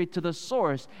go straight to the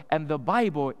source, and the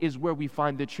Bible is where we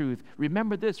find the truth.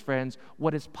 Remember this, friends.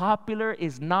 What is popular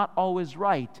is not always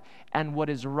right, and what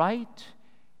is right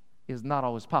is not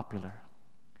always popular.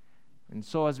 And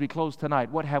so as we close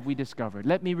tonight, what have we discovered?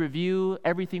 Let me review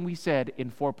everything we said in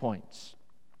 4 points.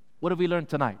 What have we learned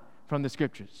tonight from the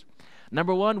scriptures?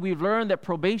 Number one, we've learned that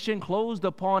probation closed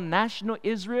upon national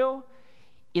Israel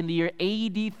in the year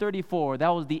AD 34. That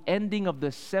was the ending of the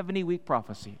 70-week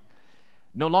prophecy.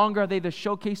 No longer are they the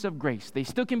showcase of grace. They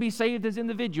still can be saved as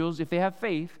individuals if they have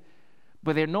faith,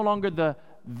 but they're no longer the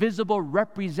visible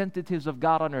representatives of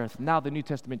God on earth, now the New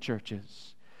Testament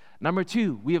churches. Number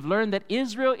two, we have learned that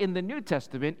Israel in the New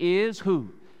Testament is who?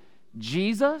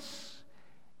 Jesus,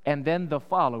 and then the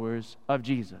followers of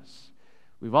Jesus.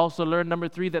 We've also learned, number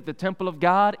three, that the temple of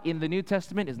God in the New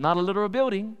Testament is not a literal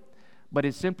building, but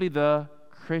is simply the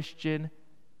Christian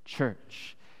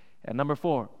church. And number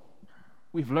four,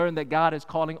 we've learned that God is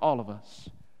calling all of us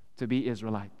to be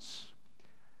Israelites.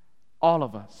 All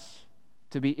of us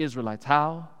to be Israelites.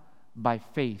 How? By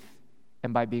faith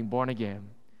and by being born again.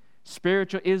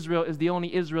 Spiritual Israel is the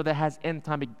only Israel that has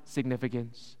end-time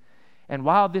significance. And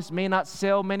while this may not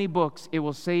sell many books, it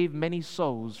will save many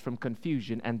souls from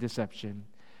confusion and deception.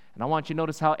 And I want you to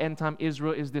notice how end-time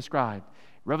Israel is described.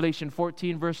 Revelation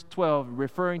 14, verse 12,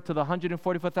 referring to the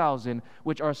 144,000,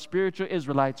 which are spiritual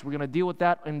Israelites. We're going to deal with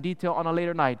that in detail on a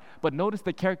later night. But notice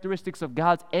the characteristics of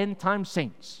God's end-time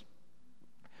saints.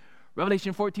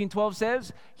 Revelation 14:12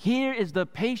 says, "Here is the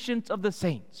patience of the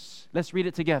saints." Let's read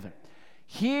it together.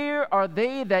 "Here are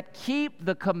they that keep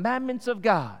the commandments of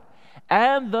God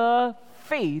and the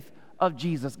faith of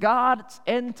Jesus." God's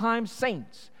end-time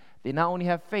saints, they not only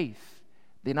have faith,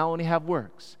 they not only have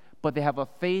works, but they have a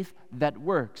faith that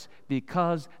works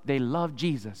because they love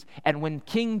Jesus. And when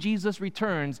King Jesus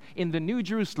returns in the New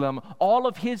Jerusalem, all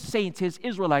of his saints, his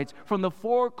Israelites, from the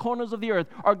four corners of the earth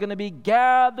are going to be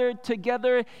gathered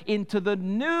together into the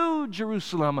New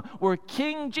Jerusalem, where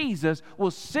King Jesus will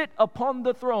sit upon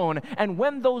the throne. And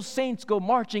when those saints go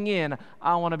marching in,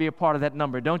 I want to be a part of that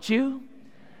number, don't you?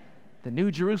 The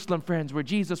New Jerusalem, friends, where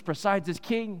Jesus presides as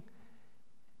king.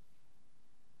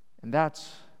 And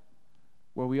that's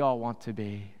where we all want to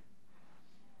be.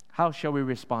 How shall we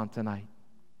respond tonight?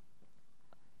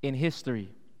 In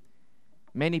history,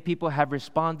 many people have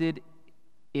responded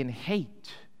in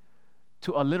hate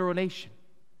to a literal nation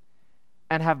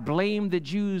and have blamed the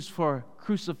Jews for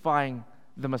crucifying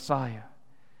the Messiah.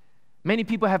 Many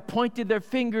people have pointed their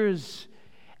fingers,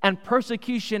 and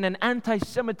persecution and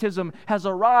anti-Semitism has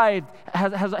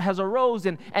arose,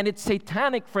 and it's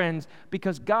satanic, friends,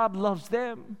 because God loves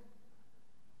them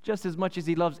just as much as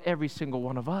he loves every single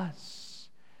one of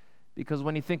us. Because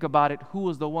when you think about it, who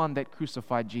was the one that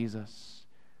crucified Jesus?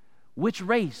 Which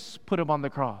race put him on the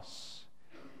cross?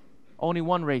 Only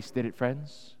one race did it,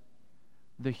 friends.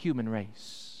 The human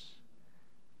race.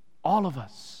 All of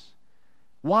us.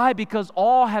 Why? Because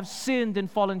all have sinned and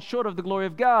fallen short of the glory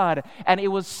of God. And it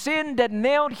was sin that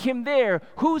nailed him there.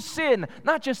 Whose sin?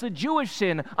 Not just a Jewish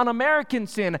sin, an American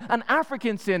sin, an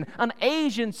African sin, an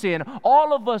Asian sin.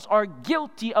 All of us are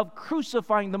guilty of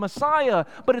crucifying the Messiah.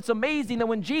 But it's amazing that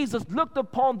when Jesus looked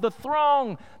upon the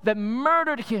throng that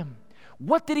murdered him,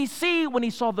 what did he see when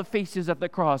he saw the faces at the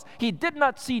cross? He did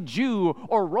not see Jew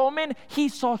or Roman. He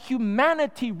saw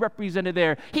humanity represented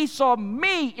there. He saw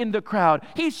me in the crowd.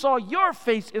 He saw your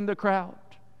face in the crowd.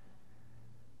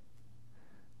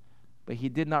 But he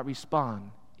did not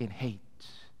respond in hate,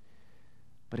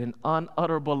 but in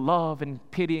unutterable love and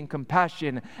pity and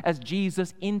compassion, as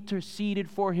Jesus interceded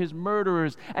for his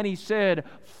murderers. And he said,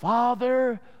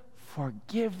 "Father,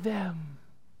 forgive them.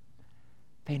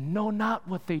 They know not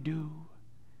what they do."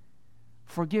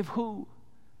 Forgive who?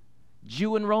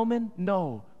 Jew and Roman?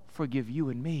 No, forgive you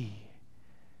and me.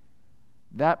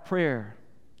 That prayer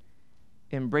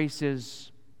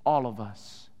embraces all of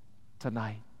us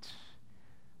tonight.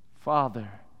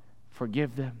 Father,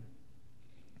 forgive them,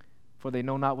 for they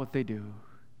know not what they do.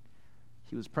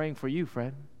 He was praying for you,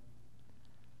 friend,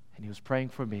 and he was praying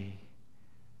for me.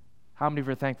 How many of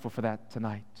you are thankful for that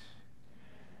tonight?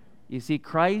 You see,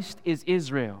 Christ is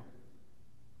Israel.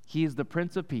 He is the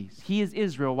Prince of Peace. He is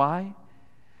Israel. Why?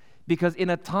 Because in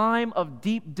a time of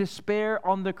deep despair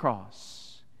on the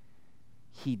cross,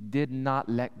 he did not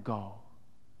let go.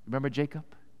 Remember Jacob?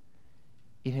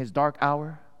 In his dark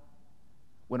hour,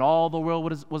 when all the world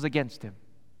was against him.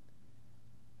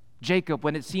 Jacob,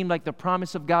 when it seemed like the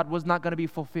promise of God was not going to be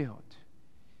fulfilled,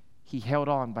 he held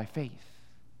on by faith.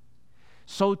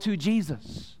 So too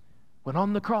Jesus, when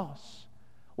on the cross,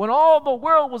 when all the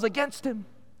world was against him,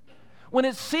 when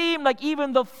it seemed like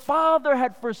even the Father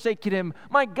had forsaken him.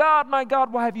 My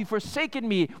God, why have you forsaken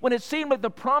me? When it seemed like the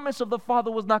promise of the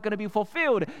Father was not going to be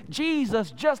fulfilled,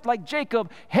 Jesus, just like Jacob,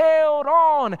 held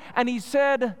on, and he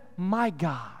said, my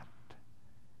God.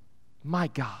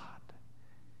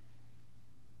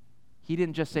 He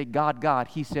didn't just say God, God.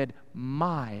 He said,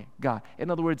 my God.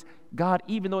 In other words, God,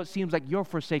 even though it seems like you're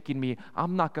forsaking me,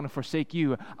 I'm not going to forsake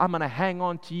you. I'm going to hang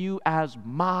on to you as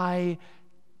my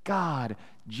God.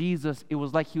 Jesus, it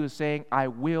was like he was saying, I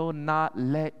will not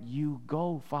let you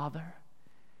go, Father.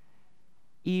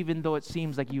 Even though it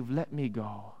seems like you've let me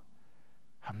go,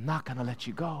 I'm not going to let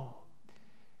you go.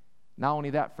 Not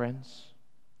only that, friends,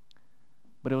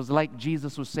 but it was like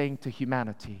Jesus was saying to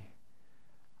humanity,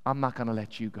 I'm not going to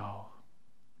let you go.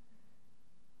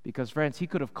 Because, friends, he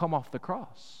could have come off the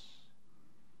cross.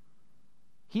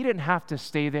 He didn't have to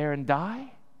stay there and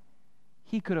die.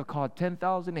 He could have called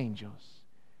 10,000 angels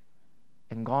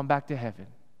and gone back to heaven.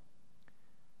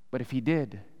 But if he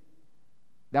did,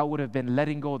 that would have been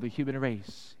letting go of the human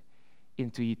race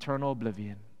into eternal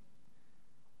oblivion.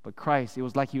 But Christ, it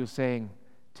was like he was saying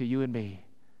to you and me,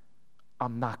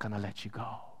 I'm not going to let you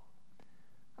go.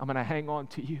 I'm going to hang on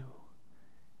to you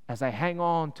as I hang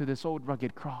on to this old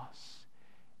rugged cross,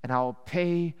 and I'll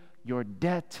pay your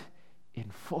debt in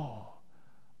full.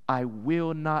 I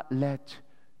will not let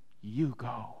you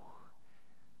go.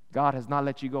 God has not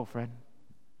let you go, friend.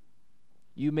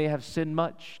 You may have sinned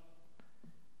much,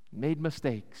 made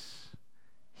mistakes.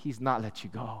 He's not let you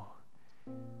go.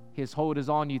 His hold is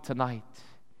on you tonight.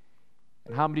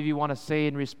 And how many of you want to say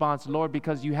in response, Lord,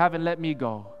 because you haven't let me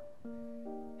go,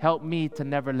 help me to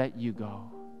never let you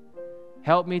go.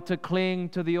 Help me to cling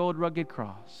to the old rugged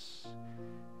cross.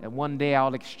 And one day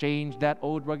I'll exchange that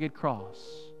old rugged cross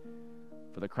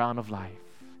for the crown of life.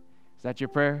 Is that your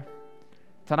prayer?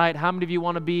 Tonight, how many of you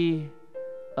want to be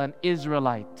an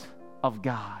Israelite of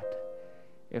God?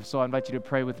 If so, I invite you to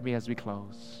pray with me as we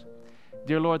close.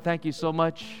 Dear Lord, thank you so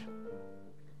much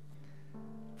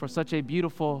for such a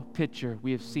beautiful picture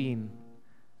we have seen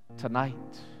tonight.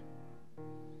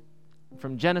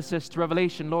 From Genesis to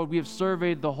Revelation, Lord, we have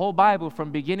surveyed the whole Bible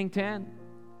from beginning to end.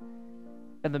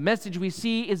 And the message we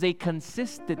see is a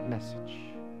consistent message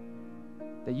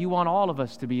that you want all of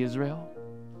us to be Israel.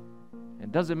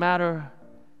 It doesn't matter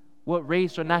what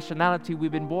race or nationality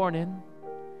we've been born in,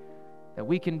 that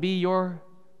we can be your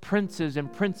princes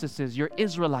and princesses, your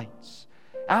Israelites,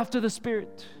 after the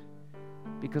Spirit,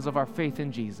 because of our faith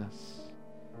in Jesus.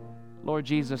 Lord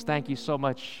Jesus, thank you so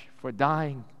much for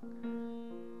dying,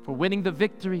 for winning the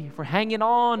victory, for hanging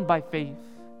on by faith,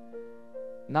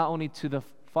 not only to the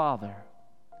Father,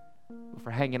 but for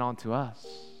hanging on to us.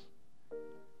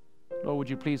 Lord, would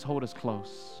you please hold us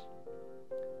close?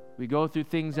 We go through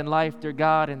things in life, dear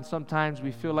God, and sometimes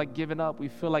we feel like giving up. We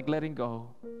feel like letting go.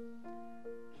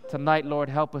 Tonight, Lord,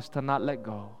 help us to not let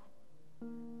go.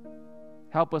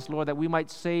 Help us, Lord, that we might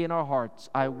say in our hearts,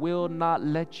 I will not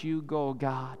let you go,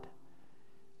 God,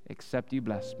 except you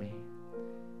bless me.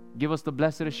 Give us the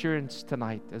blessed assurance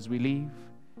tonight as we leave.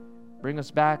 Bring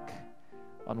us back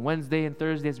on Wednesday and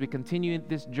Thursday as we continue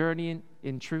this journey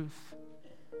in truth.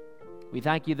 We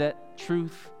thank you that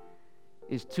truth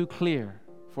is too clear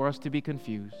for us to be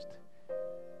confused.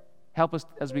 Help us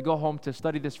as we go home to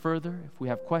study this further if we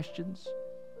have questions.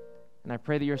 And I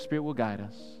pray that your Spirit will guide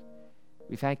us.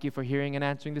 We thank you for hearing and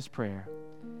answering this prayer.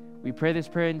 We pray this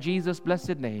prayer in Jesus'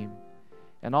 blessed name.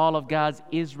 And all of God's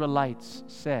Israelites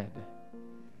said,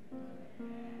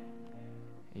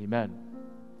 Amen.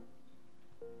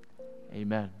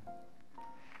 Amen.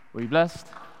 Were you blessed?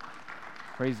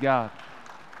 Praise God.